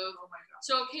move. Oh my god.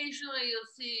 So occasionally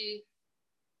you'll see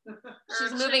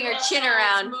She's moving her chin muscles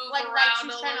around. move Like around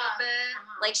she's a trying little to-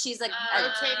 bit. Like she's like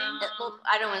Rotating. well,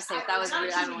 I don't want to say it. That was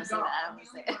weird. I don't want to say that. I don't want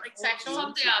to say it. Like sexual?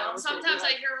 Sometimes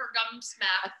I hear her gum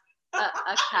smack. A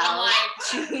I'm cow.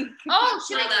 like, Oh,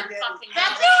 sure should that I? fucking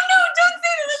That's gum. No, don't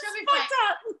say that. She'll be That's fucked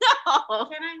up. No.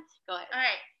 Can I? Go ahead. All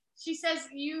right. She says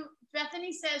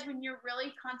Bethany says when you're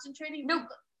really concentrating. No.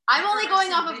 I'm only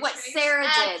going off of what Sarah A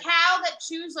did. cow that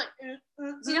chews like. Do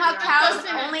you know how cows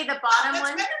only the bottom That's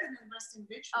one? better than a resting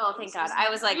bitch Oh, face, thank God. isn't I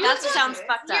it? was like, You that just- sounds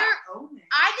fucked up.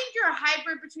 I think you're a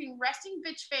hybrid between resting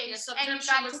bitch Yeah, face and you sometimes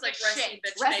she got looks to like take resting shit.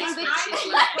 bitch Resting face when bitch she's face.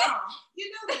 living. You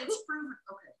know that it's proven.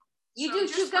 Okay. You So do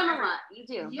just chew for gum a every- lot. You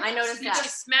do. Yes, I noticed You that.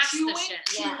 just smash the Chewing, shit.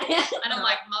 Yeah. And I'm No.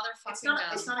 like, It's motherfucking not. gum.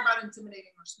 It's not about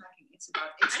intimidating or smacking. It's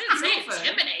about. I It's didn't say proven.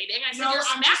 intimidating. I said No, you're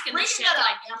I'm just smacking the bringing shit it up.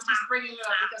 like I'm just bringing it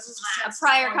up because it's a A sensitive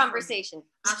prior point for me. conversation.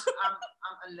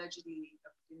 I'm allegedly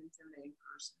an intimidating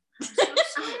person.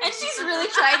 And she's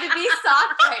really trying to be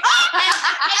soft right now.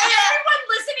 And everyone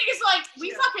listening is like,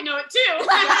 we fucking know it too.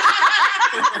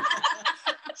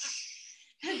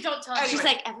 Don't tell Anyway, She's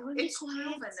like, everyone be It's quiet.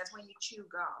 proven that when you chew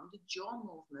gum, the jaw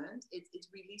movement, it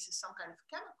releases some kind of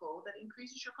chemical that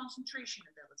increases your concentration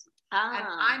ability. And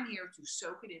Ah. I'm here to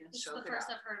soak it in and This is soak the it first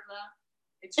out. I've heard of that.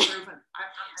 It's proven.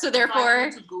 So I therefore-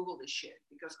 need to Google this shit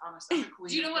because honestly,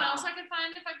 Do you know what else I can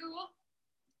find if I Google?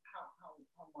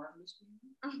 How marvelous for you?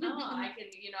 No, I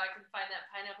can find that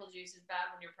pineapple juice is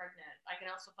bad when you're pregnant. I can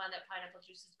also find that pineapple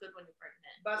juice is good when you're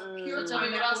pregnant. But pure Tell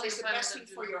me what pineapple else is I the can best find thing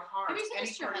that for do your heart. Have you seen Any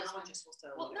this show, Helen? cardiologist will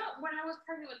tell Well, you. no, when I was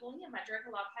pregnant with Liam, I drank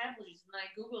a lot of pineapple juice, and then I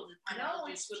Googled if pineapple No,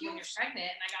 juice it's good when pure- you're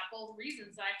pregnant, and I got both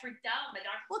reasons, and I freaked out. My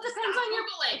doctor Well, it said, depends "Stop on your-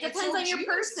 Googling." it depends on your juice,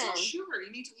 It's person. all sugar.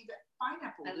 You need to eat that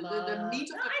pineapple. I The love- meat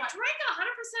of No, the I pineapple. drank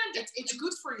 100%. It's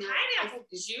good for your Pineapple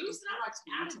if juice, you not like to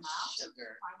be added eaten out. sugar.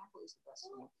 Pineapple is the best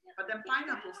thing. Well, yeah, But then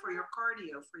pineapple for your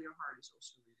cardio, for your heart is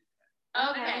also really good.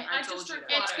 Okay. I told just you drink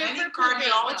that. It's water. good Any for pooping.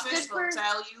 cardiologist It's good will for-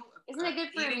 tell you. Isn't it good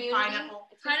for eating immunity? pineapple.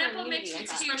 It's good for Pineapple immunity, makes I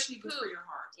It's thought. especially good for poop. your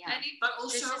heart. Yeah. But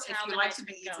This also, is if how you the like night's to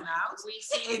be been eaten going. out, We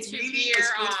seem it to really veer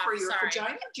is good off. for your Sorry.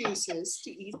 vagina juices to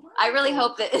eat. I really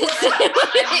hope that I have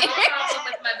no problem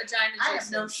with my vagina I juices.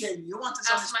 have no shame. You want this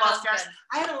on Ask this my podcast? husband.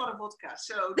 I had a lot of vodka,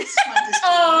 so this is my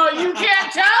disclaimer. Oh, you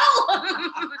can't tell.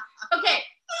 Okay,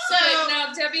 so Okay,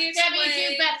 now Debbie, Debbie, do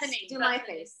explains- Bethany. Do my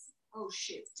face. Oh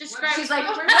shit. Describe- She's like,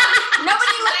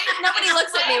 nobody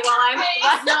looks at me while I'm.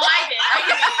 No, I did. I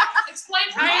did. Explain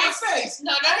My her face. face.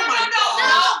 No, no, Oh no, my no, no,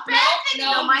 God. no,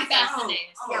 no, No, my face. Bethany's.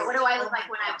 Oh. Yeah, what do I look Oh like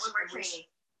my when gosh, we're I wish- training?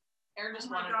 Aaron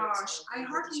just Oh my wanted to gosh, explain I it.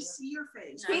 hardly see your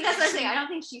face. See, that's what I'm saying. I don't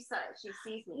think she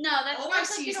sees me. No, that's All I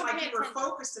that's like see you is don't like pay you were attention.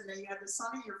 focused and then you had the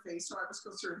sun in your face, so I was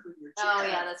concerned with your chair. Oh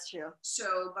yeah, that's true.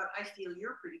 So, but I feel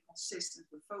you're pretty consistent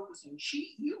with focusing.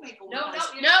 You make all No, the no,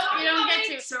 nice- you Nope, don't you don't talk get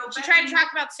about to. So She tried to Bethany, talk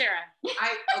about Sarah.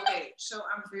 Okay, so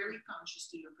I'm very conscious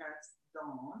to look at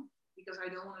Dawn because I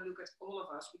don't want to look at all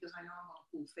of us because I know I'm gonna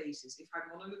pull faces. If I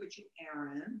want to look at you,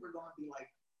 Aaron, we're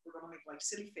gonna make like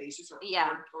silly faces, or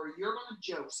you're gonna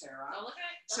joke, Sarah. Oh, look at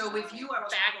it. So with you, I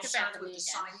was Back more to concerned Bethany with the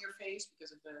again. sun in your face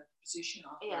because of the position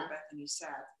of Yeah. where Bethany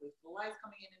sat with the light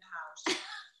coming in the house.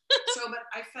 So, but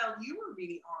I felt you were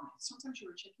really on it. Sometimes you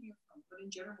were checking your phone, but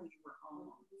in general, you were on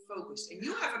focused, and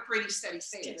you have a pretty steady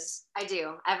face. I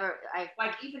do.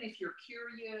 Like even if you're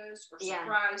curious or Yeah.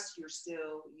 surprised,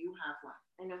 you have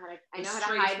like. I know how to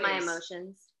straight hide my face.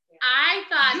 emotions. I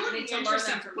thought. You would be need to learn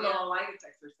interesting that to from put you. on a lie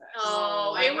detector test.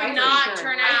 Oh, I it would think not so.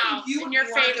 turn I think out you in would your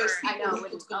be one of favor. those I people know, who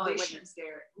it put wouldn't. Oh, it conditions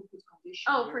there, who put conditions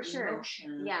Oh, your for sure.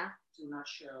 emotion Yeah. to not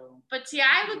show. But see,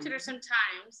 I looked at her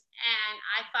sometimes, and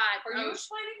I thought, Are you oh,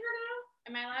 explaining her now?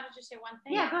 am I allowed to just say one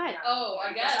thing? Yeah, go ahead. Oh,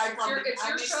 I Because guess. I probably- It's I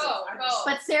your missed it. show. I Go.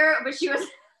 missed But she was.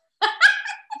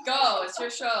 Go. It's your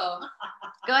show.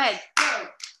 Go ahead. So,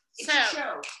 it's a So-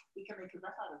 show. We can make a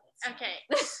rap out of it. Okay.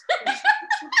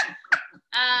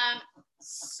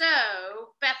 So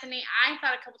Bethany, I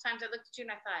thought a couple times, I looked at you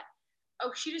and I thought,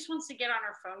 oh, she just wants to get on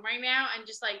her phone right now and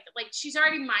just like she's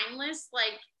already mindless.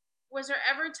 Like, was there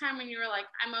ever a time when you were like,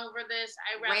 I'm over this?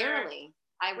 Rarely.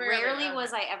 Rarely, Rarely okay.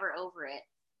 was I ever over it.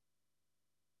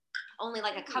 Only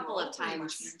like a couple of Pretty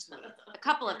much times. into it. A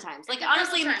couple of times. Like A couple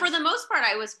honestly, times. for the most part,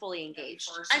 I was fully engaged.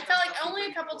 First, I felt like sometimes only a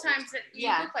people couple think times that you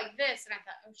Yeah. look like this, and I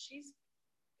thought, oh, she's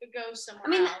could go somewhere I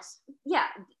mean, else. Yeah,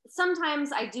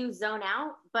 sometimes I do zone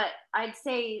out, but I'd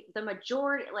say the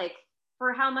majority, like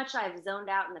for how much I've zoned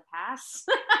out in the past,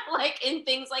 like in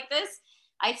things like this,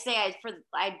 I'd say I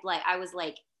was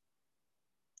like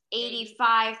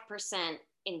 85%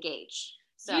 engaged.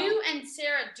 So You and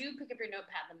Sarah do pick up your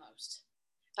notepad the most.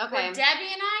 okay, Where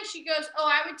Debbie and I, she goes, oh,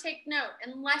 I would take note.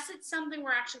 Unless it's something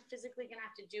we're actually physically going to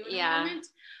have to do in Yeah. a moment,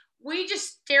 we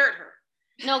just stare at her.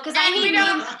 no, because I And we need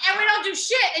don't do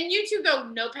shit. And you two go,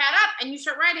 notepad up, and you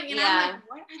start writing. And Yeah. I'm like,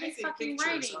 what are I they take fucking pictures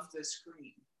writing? of the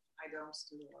screen. I don't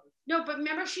do a lot of. No, but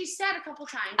remember she said a couple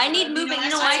times. I need movement. You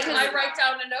know why? I write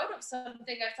down a note of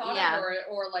something I thought of,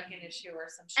 or like an issue or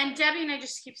something. And Debbie and I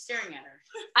just keep staring at her.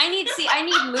 I need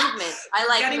movement. I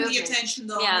like getting movement. the attention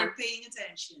though. Yeah. We're paying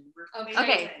attention.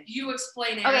 Okay. You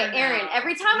explain it. Okay, Erin.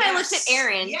 Every time I looked at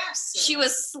Erin, she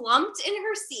was slumped in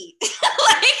her seat,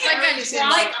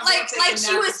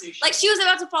 like she was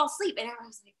about to fall asleep, and everyone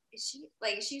was like, "Is she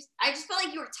like she's?" I just felt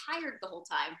like you were tired the whole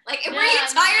time. Like, were you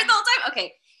tired the whole time?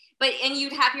 Okay, but and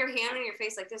you'd have your hand on your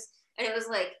face like this, and it was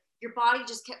like your body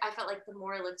just kept. I felt like the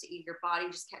more I looked at you, your body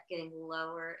just kept getting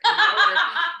lower and lower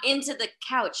into the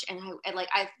couch, and I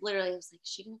literally was like, "Is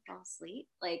she gonna fall asleep?"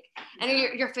 Like, and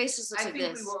your face just looks like this.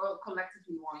 I think we were all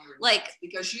collectively wondering, like,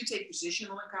 because you take position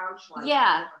on the couch, like,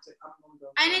 yeah,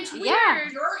 and it's weird. Yeah.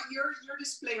 Your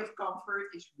display of comfort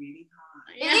is really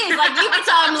high. It is like you can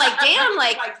tell. I'm like, damn,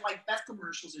 like bed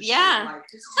commercials. And shit. Like,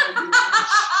 this is how you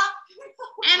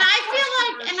And I feel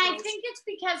like, and I think it's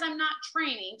because I'm not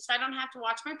training, so I don't have to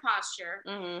watch my posture.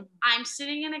 Mm-hmm. I'm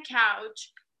sitting in a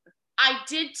couch. I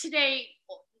did today.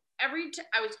 I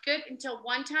was good until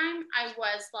one time I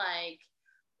was like,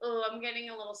 oh, I'm getting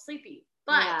a little sleepy.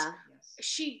 But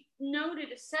she noted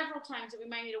several times that we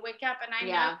might need to wake up, and I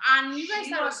know on you guys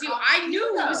thought it was you. I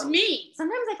knew it was me.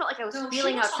 Sometimes I felt like I was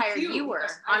feeling how tired you were.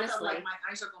 Honestly, like my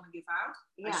eyes are going to give out.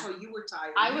 Yeah. I saw you were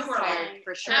tired. I was tired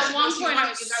for sure. At one point, I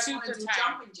was super tired.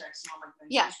 Jumping jacks and all my things.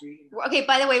 Yeah. Really okay.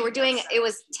 By the way, we're doing. It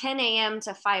was 10 a.m.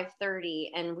 to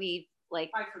 5:30, and we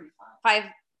like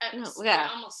 5:35.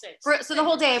 Almost 6. So the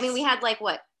whole day. I mean, we had like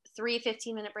what 3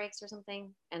 15-minute breaks or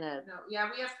something, and a. No, yeah,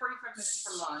 we have 45 minutes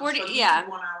for lunch. 40, so yeah. 1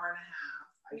 hour and a half.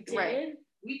 We did. Right.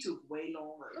 We took way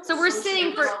longer. So we're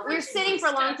sitting for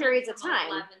long periods of time.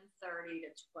 11:30 to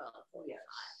 12:45. Yes.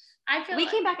 I feel we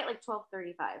came back at like 12:35.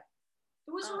 It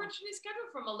was originally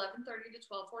scheduled from 11:30 to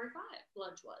 12:45.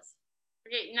 Lunch was.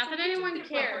 Okay, not that anyone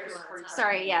cares.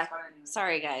 Sorry, yeah.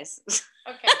 Sorry, guys.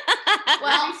 Okay.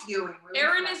 Well,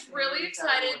 Erin is really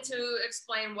excited to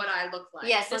explain what I look like.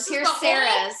 Yes, let's hear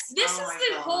Sarah's. This is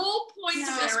the whole point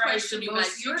of this question, you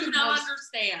guys. You do not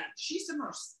understand. She's the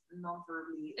most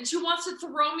non-verbally. And she wants to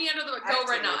throw me under the go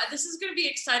right now. This is going to be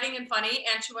exciting and funny,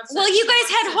 and she wants to. Well, you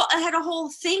guys had a whole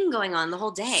thing going on the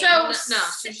whole day. So, no.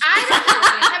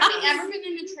 Have we ever been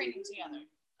in a training together?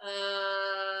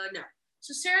 No.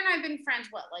 So Sarah and I have been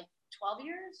friends, what, like 12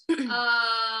 years?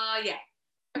 Yeah.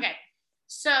 Okay.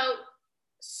 So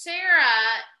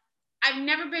Sarah, I've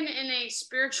never been in a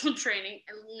spiritual training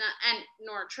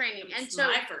nor training. And so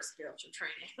my first spiritual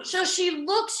training. So she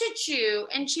looks at you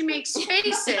and she makes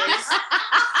faces like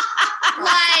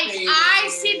I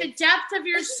see the depth of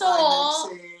your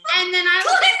soul. And then I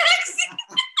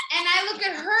look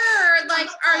at her like,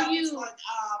 are you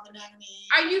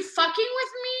fucking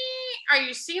with me? Are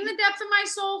you seeing the depth of my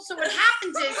soul? So what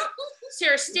happens is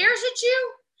Sarah stares at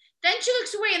you, then she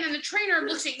looks away, and then the trainer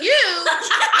looks at you,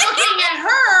 looking at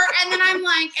her, and then I'm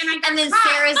like, and then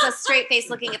Sarah's a straight face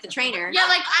looking at the trainer. Yeah,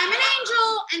 like I'm an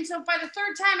angel. And so by the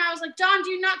third time, I was like, Dawn, do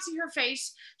you not see her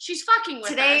face? She's fucking with us.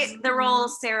 Today, the role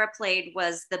Sarah played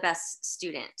was the best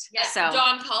student. Yeah, so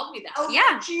Dawn called me that.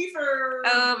 Overachiever.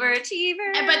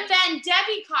 But then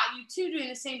Debbie caught you too doing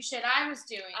the same shit I was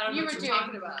doing. I don't know what you're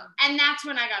talking about. And that's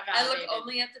when I got validated. I look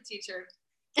only at the teacher.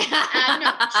 No.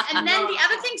 And then the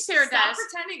other thing Sarah Stop does.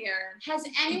 pretending, Erin. Has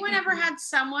anyone ever had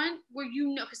someone where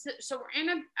so we're in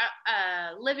a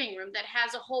living room that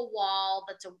has a whole wall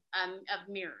that's of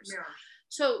mirrors.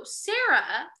 So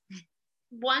Sarah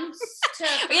wants to.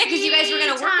 Yeah, because you guys were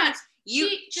gonna work on you.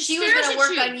 She was gonna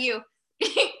work on you.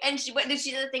 And she did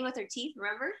she do the thing with her teeth,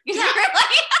 remember? Yeah.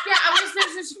 There's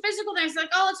this physical thing. It's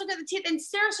like, oh, let's look at the teeth. And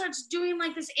Sarah starts doing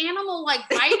like this animal like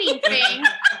biting thing.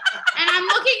 And I'm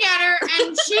looking at her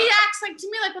and she acts like to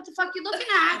me like, what the fuck you looking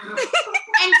at?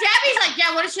 And Debbie's like,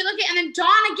 yeah, what is she looking at? And then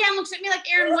Dawn again looks at me like,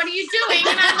 Erin, what are you doing?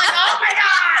 And I'm like, oh my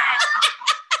God.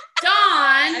 Dawn.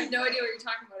 I have no idea what you're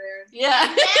talking about, Erin. Yeah.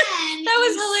 And then that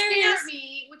was hilarious.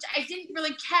 Me, which I didn't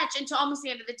really catch until almost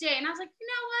the end of the day. And I was like, you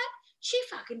know what? She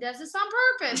fucking does this on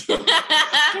purpose.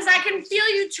 Because I can feel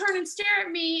you turn and stare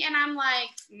at me, and I'm like,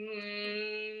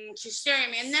 she's staring at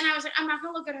me. And then I was like, I'm not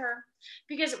going to look at her.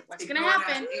 Because what's going to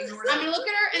happen? I'm going to look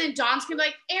at her, and then Dawn's going to be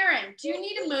like, Erin, do you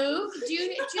need to move? Do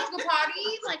you have to go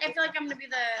potty? Like, I feel like I'm going to be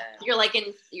the... You're like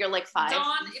 5.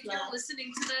 Dawn, if you're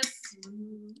listening to this,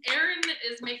 Erin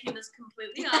is making this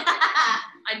completely up.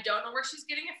 I don't know where she's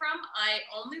getting it from. I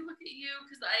only look at you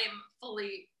because I am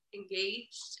fully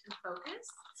engaged and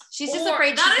focused. She's just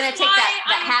afraid she's going to take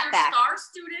that hat back. Star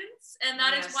students, and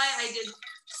that is why I did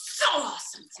so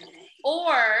awesome today.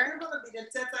 Or you're going to be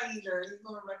the teta healer. You're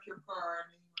going to wreck your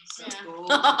car. Yeah. Gold,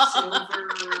 silver. I'm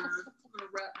gonna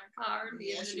wrap my card.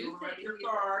 Yes, you wrap your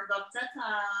card.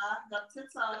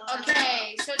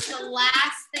 Okay, so it's the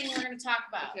last thing we're going to talk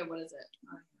about. Okay, what is it?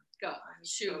 Go.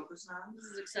 Shoot. This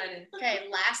is exciting. Okay,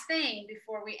 last thing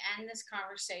before we end this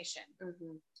conversation.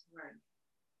 Mm-hmm. Right.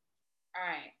 All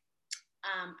right.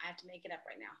 I have to make it up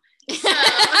right now.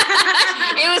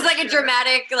 It was like a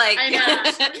dramatic, like. I know.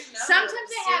 Sometimes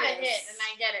I have a serious. hit and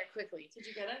I get it quickly. Did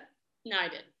you get it? No, I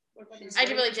didn't. She's I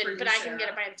really waiting for didn't, but you, I can get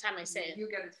Sarah. it by the time I say it. You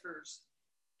get it first.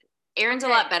 Erin's a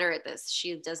Okay. lot better at this.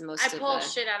 She does most I of pull the.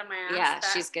 shit out of my ass. Yeah,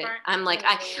 that she's good. part. I'm like,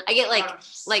 I get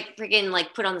like freaking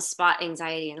like put on the spot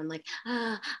anxiety, and I'm like,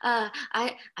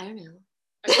 I don't know.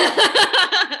 Okay.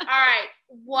 All right.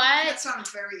 What? That sounds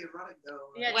very erotic,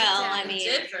 though. Yeah, Well, it I You mean,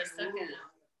 did for a second. And-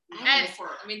 I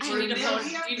mean, do you need a phone?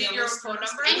 Do you need your phone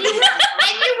number? And you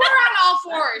were on all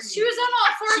fours. She was on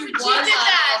all fours, but she did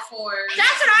that. That's what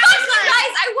I was like.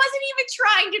 Guys, I wasn't even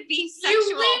trying to be You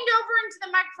sexual. leaned over into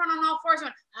the microphone on all fours and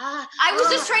went, I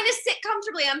was just trying to sit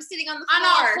comfortably. I'm sitting on the on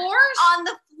floor. all fours? On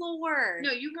the floor.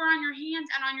 No, you were on your hands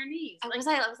and on your knees. I was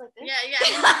like this. Yeah.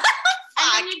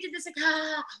 And then you did this like,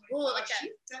 like that.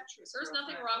 There's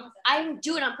nothing wrong with that. I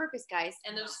do it on purpose, guys.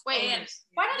 And there's Wait, and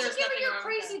why don't you there's give me nothing your wrong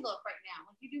with crazy that. look right now?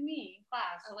 Like you do me in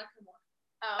class. I like her more.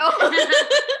 Oh.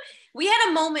 We had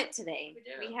a moment today. We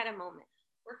do. We had a moment.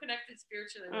 We're connected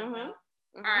spiritually right Mhm. now.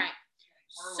 Mhm. All right.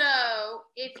 So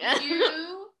if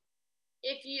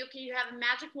you have a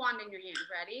magic wand in your hand,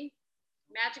 ready?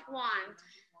 Magic wand.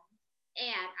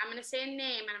 And I'm going to say a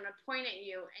name and I'm going to point at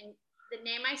you. And the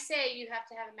name I say, you have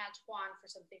to have a magic wand for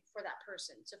something for that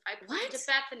person. So if I pointed to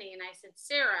Bethany and I said,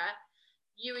 Sarah,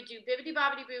 you would do bibbidi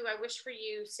bobbidi boo, I wish for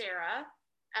you, Sarah,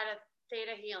 at a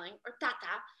Theta Healing, or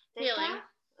Tata Healing.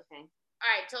 Okay. All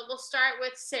right, so we'll start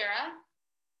with Sarah.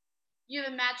 You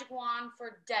have a magic wand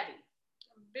for Debbie.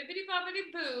 Bibbidi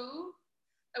bobbidi boo.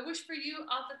 I wish for you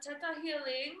all the Theta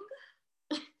Healing.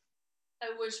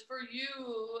 I wish for you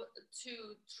to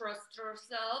trust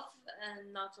yourself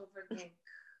and not overthink.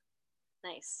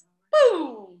 Nice.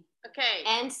 Boom. Okay.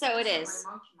 And so it is.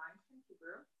 All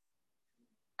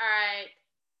right.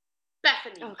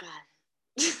 Bethany. Oh God.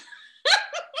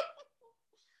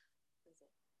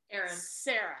 Erin.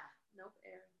 Sarah. Nope,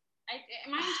 Erin.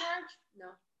 Am I in charge? No.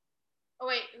 Oh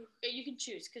wait, you can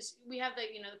choose because we have the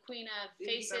the Queen of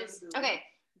Faces. Okay.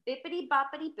 Bippity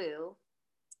boppity boo.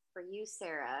 For you,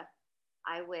 Sarah,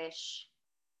 I wish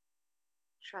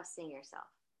trusting yourself.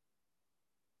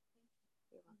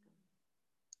 You're welcome.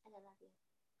 And I love you.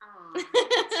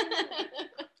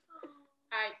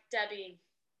 All right, Debbie.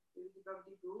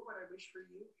 What I wish for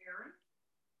you, Erin,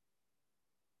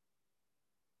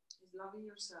 is loving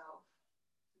yourself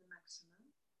to the maximum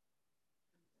and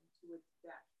to a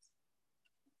depth.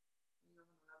 And you're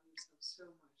gonna love yourself so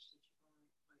much that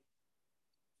you're gonna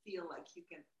feel like you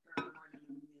can earn more than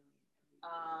 $1 million.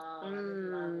 Oh, that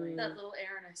is lovely. that little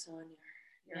Erin I saw in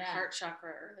your heart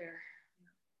chakra earlier.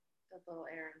 That little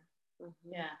Erin.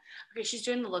 Yeah. Okay, she's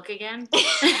doing the look again.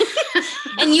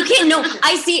 And you can't know.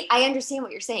 I understand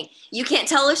what you're saying. You can't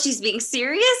tell if she's being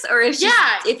serious or if she's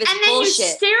if it's and then bullshit. you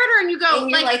stare at her and you go and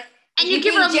you're like and are you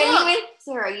give her a genuine? look.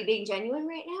 Sarah, are you being genuine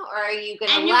right now, or are you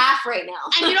gonna And you- laugh right now?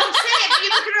 And you don't say it, but you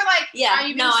look at her like, Yeah, are you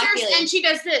being no, I serious? feel you. And she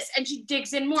does this and she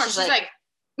digs in more. She's She's like,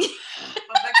 But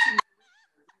back to you.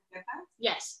 Get that?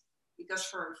 yes. Because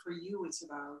for you, it's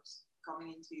about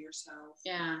coming into yourself,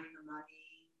 Yeah. earning the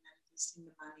money, manifesting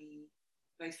the money.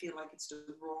 But I feel like it's the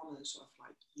rawness of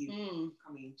like you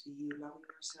coming into you, loving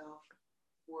yourself,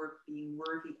 or being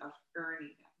worthy of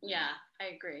earning that money. Yeah,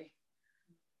 I agree.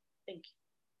 Thank you.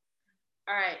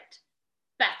 All right,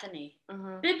 Bethany.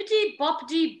 Mhm. Bibbidi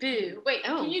boppidi boo. Wait,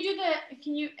 Oh.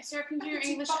 Sarah, can you do your Bibbidi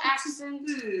English boppidi accent?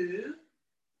 boo.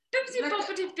 Bibbidi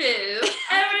boppidi boo.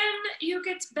 Erin, you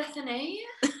get Bethany.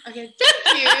 Okay,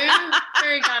 thank you,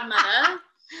 fairy godmother.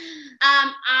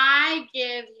 I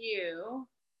give you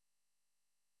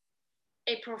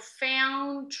a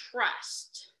profound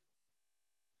trust.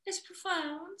 It's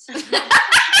profound.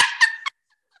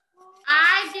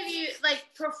 I give you like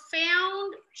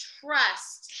profound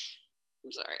trust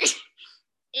I'm sorry.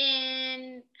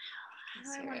 in.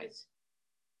 How do I want Sarah. to?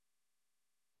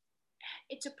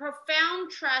 It's a profound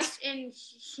trust in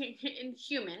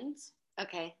humans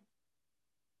Okay.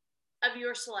 of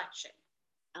your selection,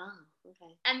 Oh,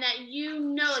 okay. and that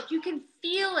like you can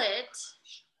feel it.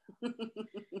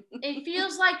 It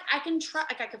feels like I can trust,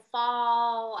 like I could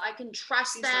fall, I can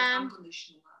trust It's like them.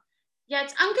 unconditional love. Yeah,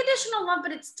 it's unconditional love,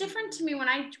 but it's different to me when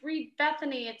I read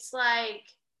Bethany. It's like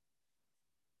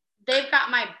they've got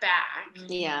my back,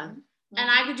 Yeah.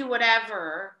 and I could do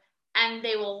whatever, and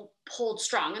they will hold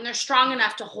strong, and they're strong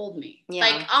enough to hold me. Yeah.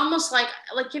 Like almost like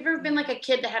you've ever been like a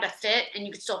kid that had a fit and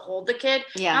you could still hold the kid?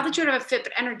 Yeah. Not that you would have a fit,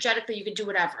 but energetically you could do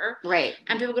whatever. Right.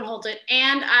 And people can hold it.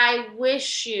 And I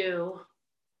wish you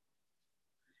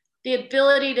the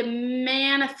ability to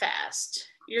manifest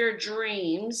your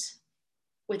dreams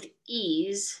with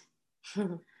ease.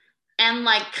 And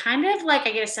like kind of like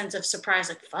I get a sense of surprise,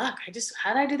 like fuck,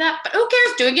 how did I do that? But who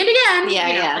cares? Doing it again. Yeah,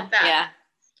 you know, yeah, like that. yeah.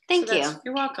 Thank you.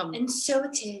 You're welcome. And so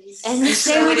it is. And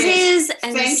so it is.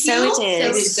 And Thank so you. it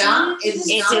is. It is done. It is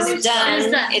done.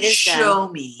 It is done. Show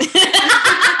me. Part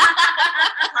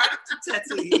of the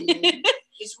tattoo healing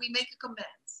is we make a command.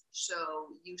 So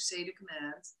you say the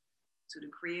command to the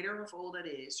creator of all that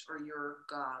is, or your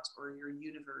God, or your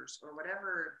universe, or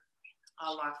whatever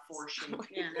Allah force you.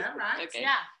 Yeah, right? Okay.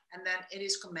 Yeah. And then it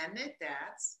is commanded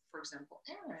that, for example,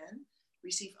 Erin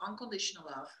receive unconditional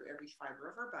love through every fiber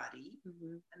of her body.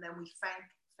 Mm-hmm. And then we thank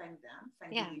them,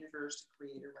 the universe, the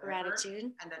creator, whatever.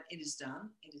 Gratitude. And then it is done,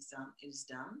 it is done, it is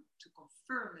done. To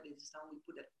confirm that it is done, we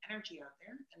put that energy out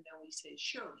there, and then we say,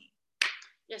 show me.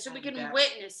 Yeah, so we And can that's-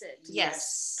 witness it.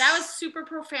 Yes. That was super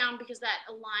profound because that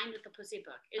aligned with the Pussy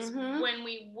Book. Is Mhm. when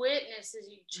we witness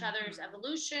each other's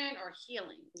evolution or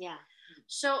healing. Yeah.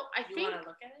 So I You think want to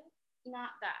look at it?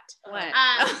 not that. What?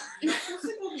 No.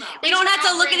 They don't have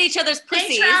to look at each other's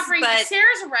pussies, but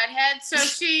Sarah's a redhead, so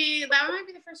that might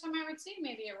be the first time I would see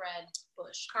maybe a red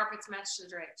bush. Carpets match the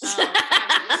drapes.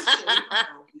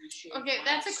 Okay,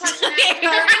 that's a question. okay,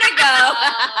 we're gonna go.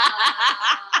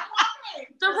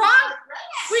 The wrong.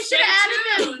 We should Stay have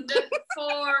added tuned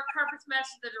for Carpets Match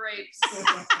the Drapes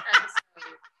episode.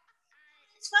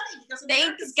 It's funny because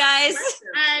Thanks, guys.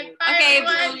 Bye, Okay,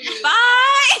 everyone.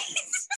 bye.